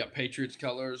right now. We got Patriots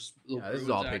colors. Yeah, this is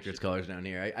all Patriots colors down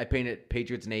here. I painted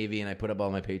Patriots Navy, and I put up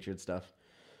all my Patriots stuff.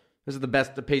 This is the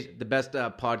best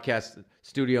podcast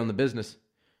studio in the business.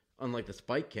 Unlike the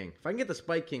Spike King. If I can get the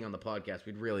Spike King on the podcast,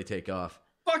 we'd really take off.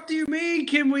 Fuck do you mean?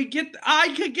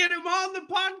 I could get him on the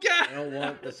podcast. I don't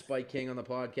want the Spike King on the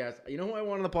podcast. You know who I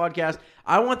want on the podcast?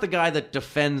 I want the guy that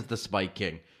defends the Spike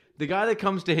King. The guy that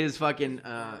comes to his fucking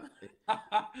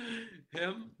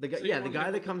him? The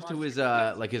guy that comes to his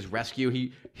his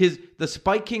rescue. The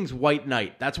Spike King's white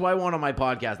knight. That's what I want on my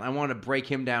podcast. I want to break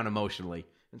him down emotionally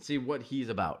and see what he's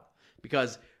about.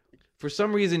 Because for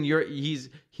some reason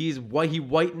he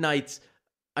white knights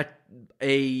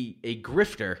a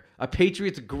grifter, a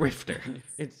Patriots grifter.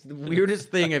 It's the weirdest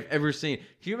thing I've ever seen.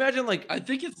 Can you imagine I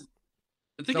think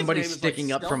somebody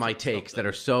sticking up for my takes that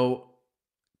are so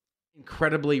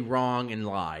incredibly wrong and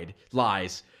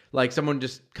lies. Like someone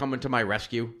just coming to my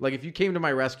rescue. Like if you came to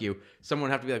my rescue, someone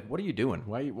would have to be like, "What are you doing?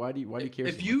 Why do you care?"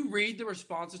 If you read the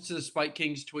responses to the Spike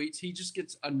King's tweets, he just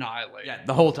gets annihilated. Yeah,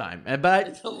 the whole time.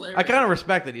 But I kind of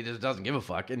respect that he just doesn't give a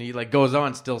fuck, and he goes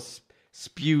on still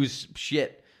spews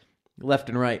shit left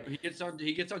and right. He gets on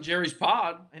Jerry's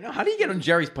pod. I know. How do you get on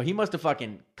Jerry's pod? He must have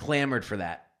fucking clamored for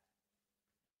that.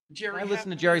 I listen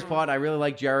to Jerry's pod. I really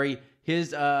like Jerry.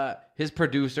 His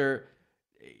producer,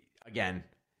 again.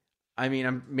 I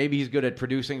mean, maybe he's good at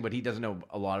producing, but he doesn't know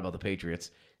a lot about the Patriots.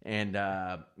 And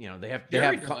they have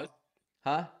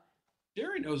huh?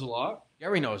 Jerry knows a lot.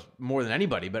 Jerry knows more than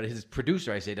anybody, but his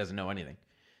producer, I say, doesn't know anything.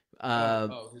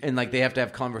 And they have to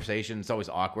have conversations. It's always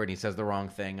awkward. And he says the wrong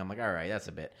thing. I'm like, all right, that's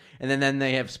a bit. And then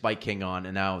they have Spike King on,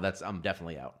 and now I'm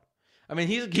definitely out. I mean,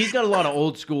 he's got a lot of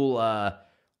old school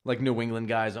New England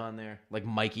guys on there, like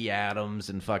Mikey Adams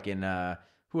and fucking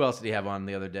who else did he have on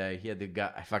the other day? He had the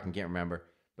guy I fucking can't remember.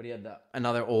 But he had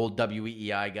another old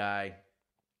WEEI guy.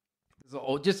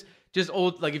 Just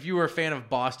old, like if you were a fan of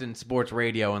Boston sports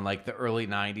radio in like the early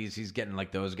 90s, he's getting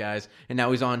like those guys. And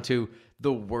now he's on to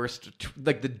the worst,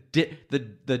 like the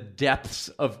depths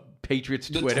of Patriots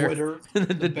Twitter.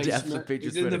 the depths of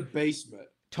Patriots Twitter. He's in the basement.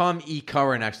 Tom E.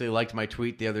 Curran actually liked my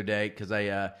tweet the other day because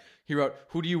he wrote,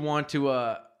 "Who do you want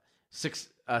to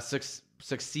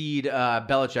succeed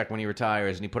Belichick when he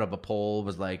retires?" And he put up a poll. It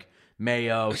was like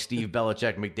Mayo, Steve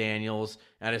Belichick, McDaniels.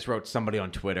 And I just wrote somebody on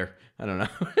Twitter. I don't know.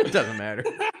 It doesn't matter.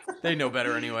 They know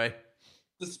better anyway.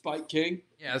 The Spike King?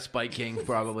 Yeah, the Spike King,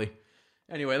 probably.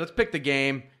 Anyway, let's pick the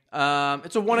game.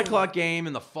 It's a 1 o'clock game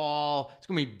in the fall. It's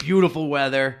going to be beautiful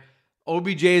weather.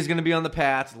 OBJ is going to be on the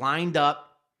Pats, lined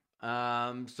up.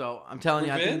 So I'm telling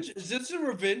you, is this a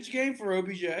revenge game for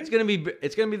OBJ? It's going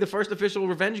to be the first official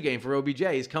revenge game for OBJ.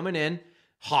 He's coming in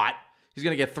hot. He's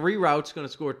going to get 3 routes, going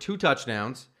to score 2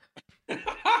 touchdowns.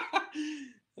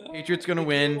 Patriots going to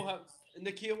win.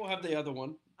 Nikhil will have the other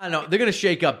one. I don't know. They're going to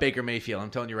shake up Baker Mayfield. I'm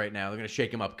telling you right now. They're going to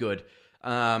shake him up good. It's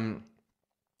going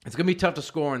to be tough to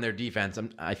score in their defense,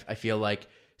 I feel like.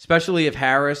 Especially if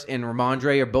Harris and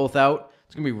Ramondre are both out.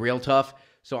 It's going to be real tough.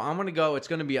 So I'm going to go. It's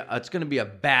going to be a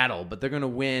battle, but they're going to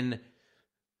win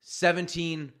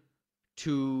 17-14.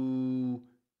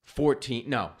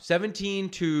 No,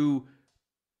 17-13.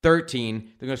 They're going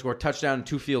to score a touchdown and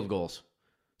 2 field goals.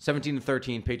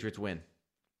 17-13. Patriots win.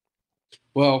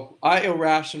 Well, I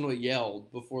irrationally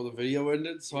yelled before the video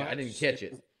ended, so Yeah, I didn't catch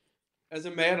it. As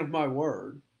a man of my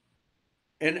word,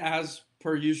 and as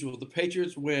per usual, the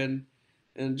Patriots win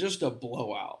in just a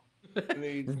blowout. I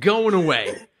mean, Going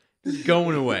away. Just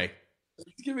going away.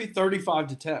 It's going to be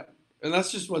 35-10, and that's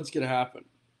just what's going to happen.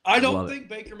 I don't Love think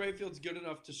Baker Mayfield's good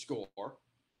enough to score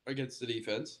against the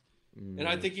defense, and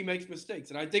I think he makes mistakes,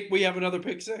 and I think we have another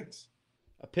pick six.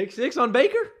 A pick six on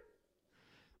Baker?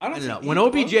 I don't know. think When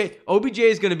OBJ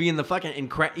is going to be in the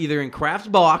fucking either in Kraft's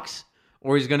box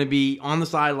or he's going to be on the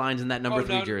sidelines in that number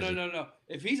 3 jersey. No.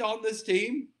 If he's on this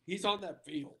team, he's on that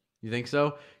field. You think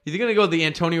so? He's going to go the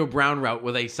Antonio Brown route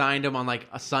where they signed him on like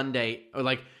a Sunday or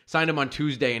like signed him on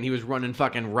Tuesday and he was running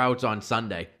fucking routes on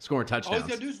Sunday, scoring touchdowns. All he's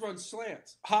got to do is run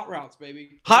slants. Hot routes,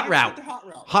 baby. Hot Max route. Hot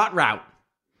route. Hot route.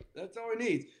 That's all he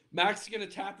needs. Max is going to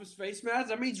tap his face mask.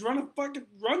 That means run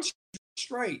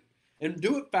straight and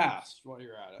do it fast while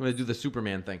you're at it. I'm going to do the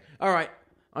Superman thing. All right.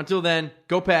 Until then,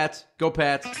 go Pats. Go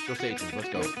Pats. Go Saints. Let's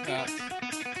go. Pats.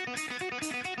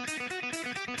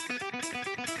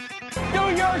 Do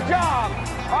your job.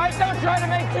 All right, don't try to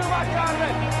make too much out of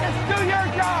it. Just do your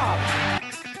job.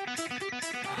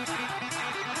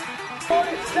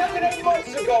 7-8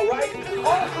 months ago, right?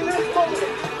 All for this moment.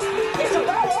 It's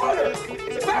about honor.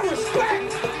 It's about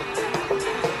respect.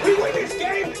 We win this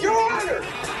game, you're honored.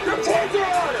 Your kids are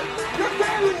honored. Your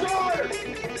families are honored.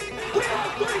 We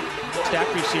are three. Stack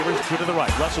receivers, 2 to the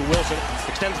right. Russell Wilson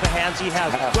extends the hands he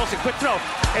has. Wilson, quick throw.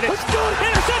 And it's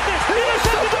intercepted.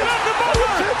 Intercepted to Malcolm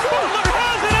Butler. Butler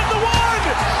has it at the 1.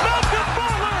 Malcolm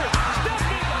Butler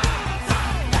stepping.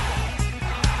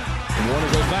 And Warner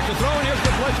goes back to throw, and here's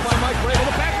the blitz by Mike Vrabel.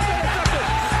 The pass is intercepted.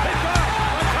 They got it.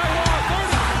 On Tyrone,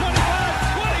 30,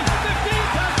 25, 20, 15,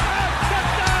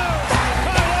 touchdown.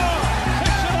 Tyrone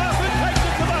picks it up and takes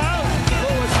it to the house.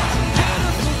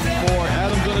 For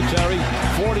Adam Vinatieri,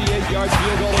 48-yard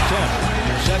field goal attempt.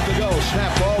 Set to go.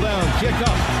 Snap, ball down. Kick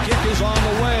up. Kick is on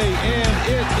the way, and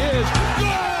it is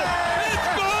good. It's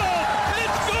good.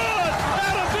 It's good.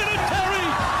 Adam Vinatieri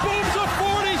booms a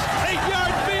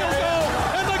 48-yard field goal,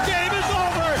 and the game is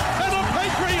over. And the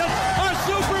Patriots are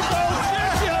Super Bowl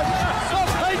champions. The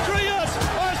Patriots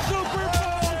are Super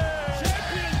Bowl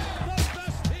champions. The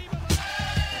best team in the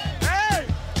Hey!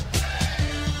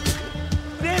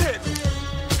 Did it.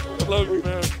 I love you,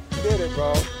 man. Did it,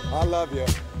 bro. I love you.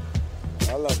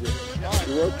 I love you.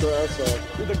 You worked your ass off.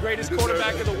 You're the greatest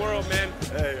quarterback in the world, man.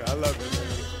 Hey, I love you, man.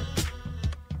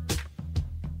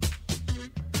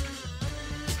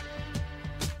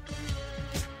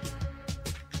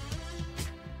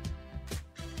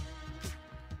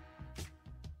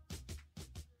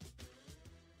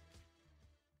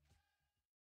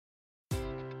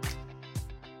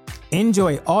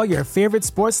 Enjoy all your favorite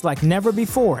sports like never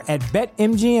before at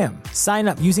BetMGM. Sign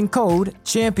up using code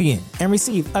CHAMPION and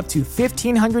receive up to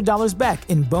 $1,500 back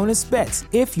in bonus bets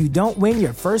if you don't win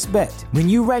your first bet. When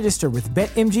you register with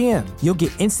BetMGM, you'll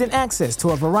get instant access to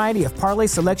a variety of parlay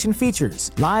selection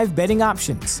features, live betting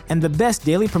options, and the best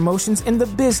daily promotions in the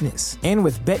business. And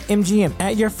with BetMGM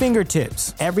at your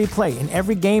fingertips, every play and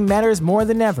every game matters more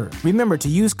than ever. Remember to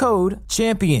use code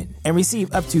CHAMPION and receive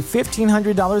up to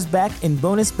 $1,500 back in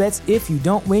bonus bets if you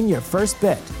don't win your first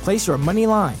bet. Place your money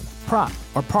line, prop,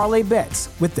 or parlay bets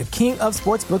with the king of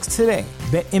sportsbooks today.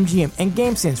 BetMGM and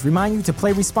GameSense remind you to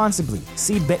play responsibly.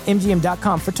 See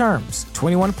BetMGM.com for terms.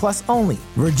 21 plus only.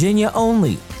 Virginia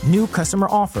only. New customer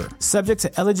offer. Subject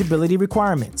to eligibility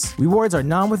requirements. Rewards are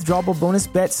non-withdrawable bonus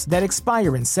bets that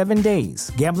expire in 7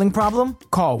 days. Gambling problem?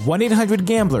 Call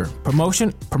 1-800-GAMBLER.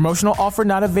 Promotional offer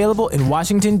not available in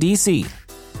Washington, D.C.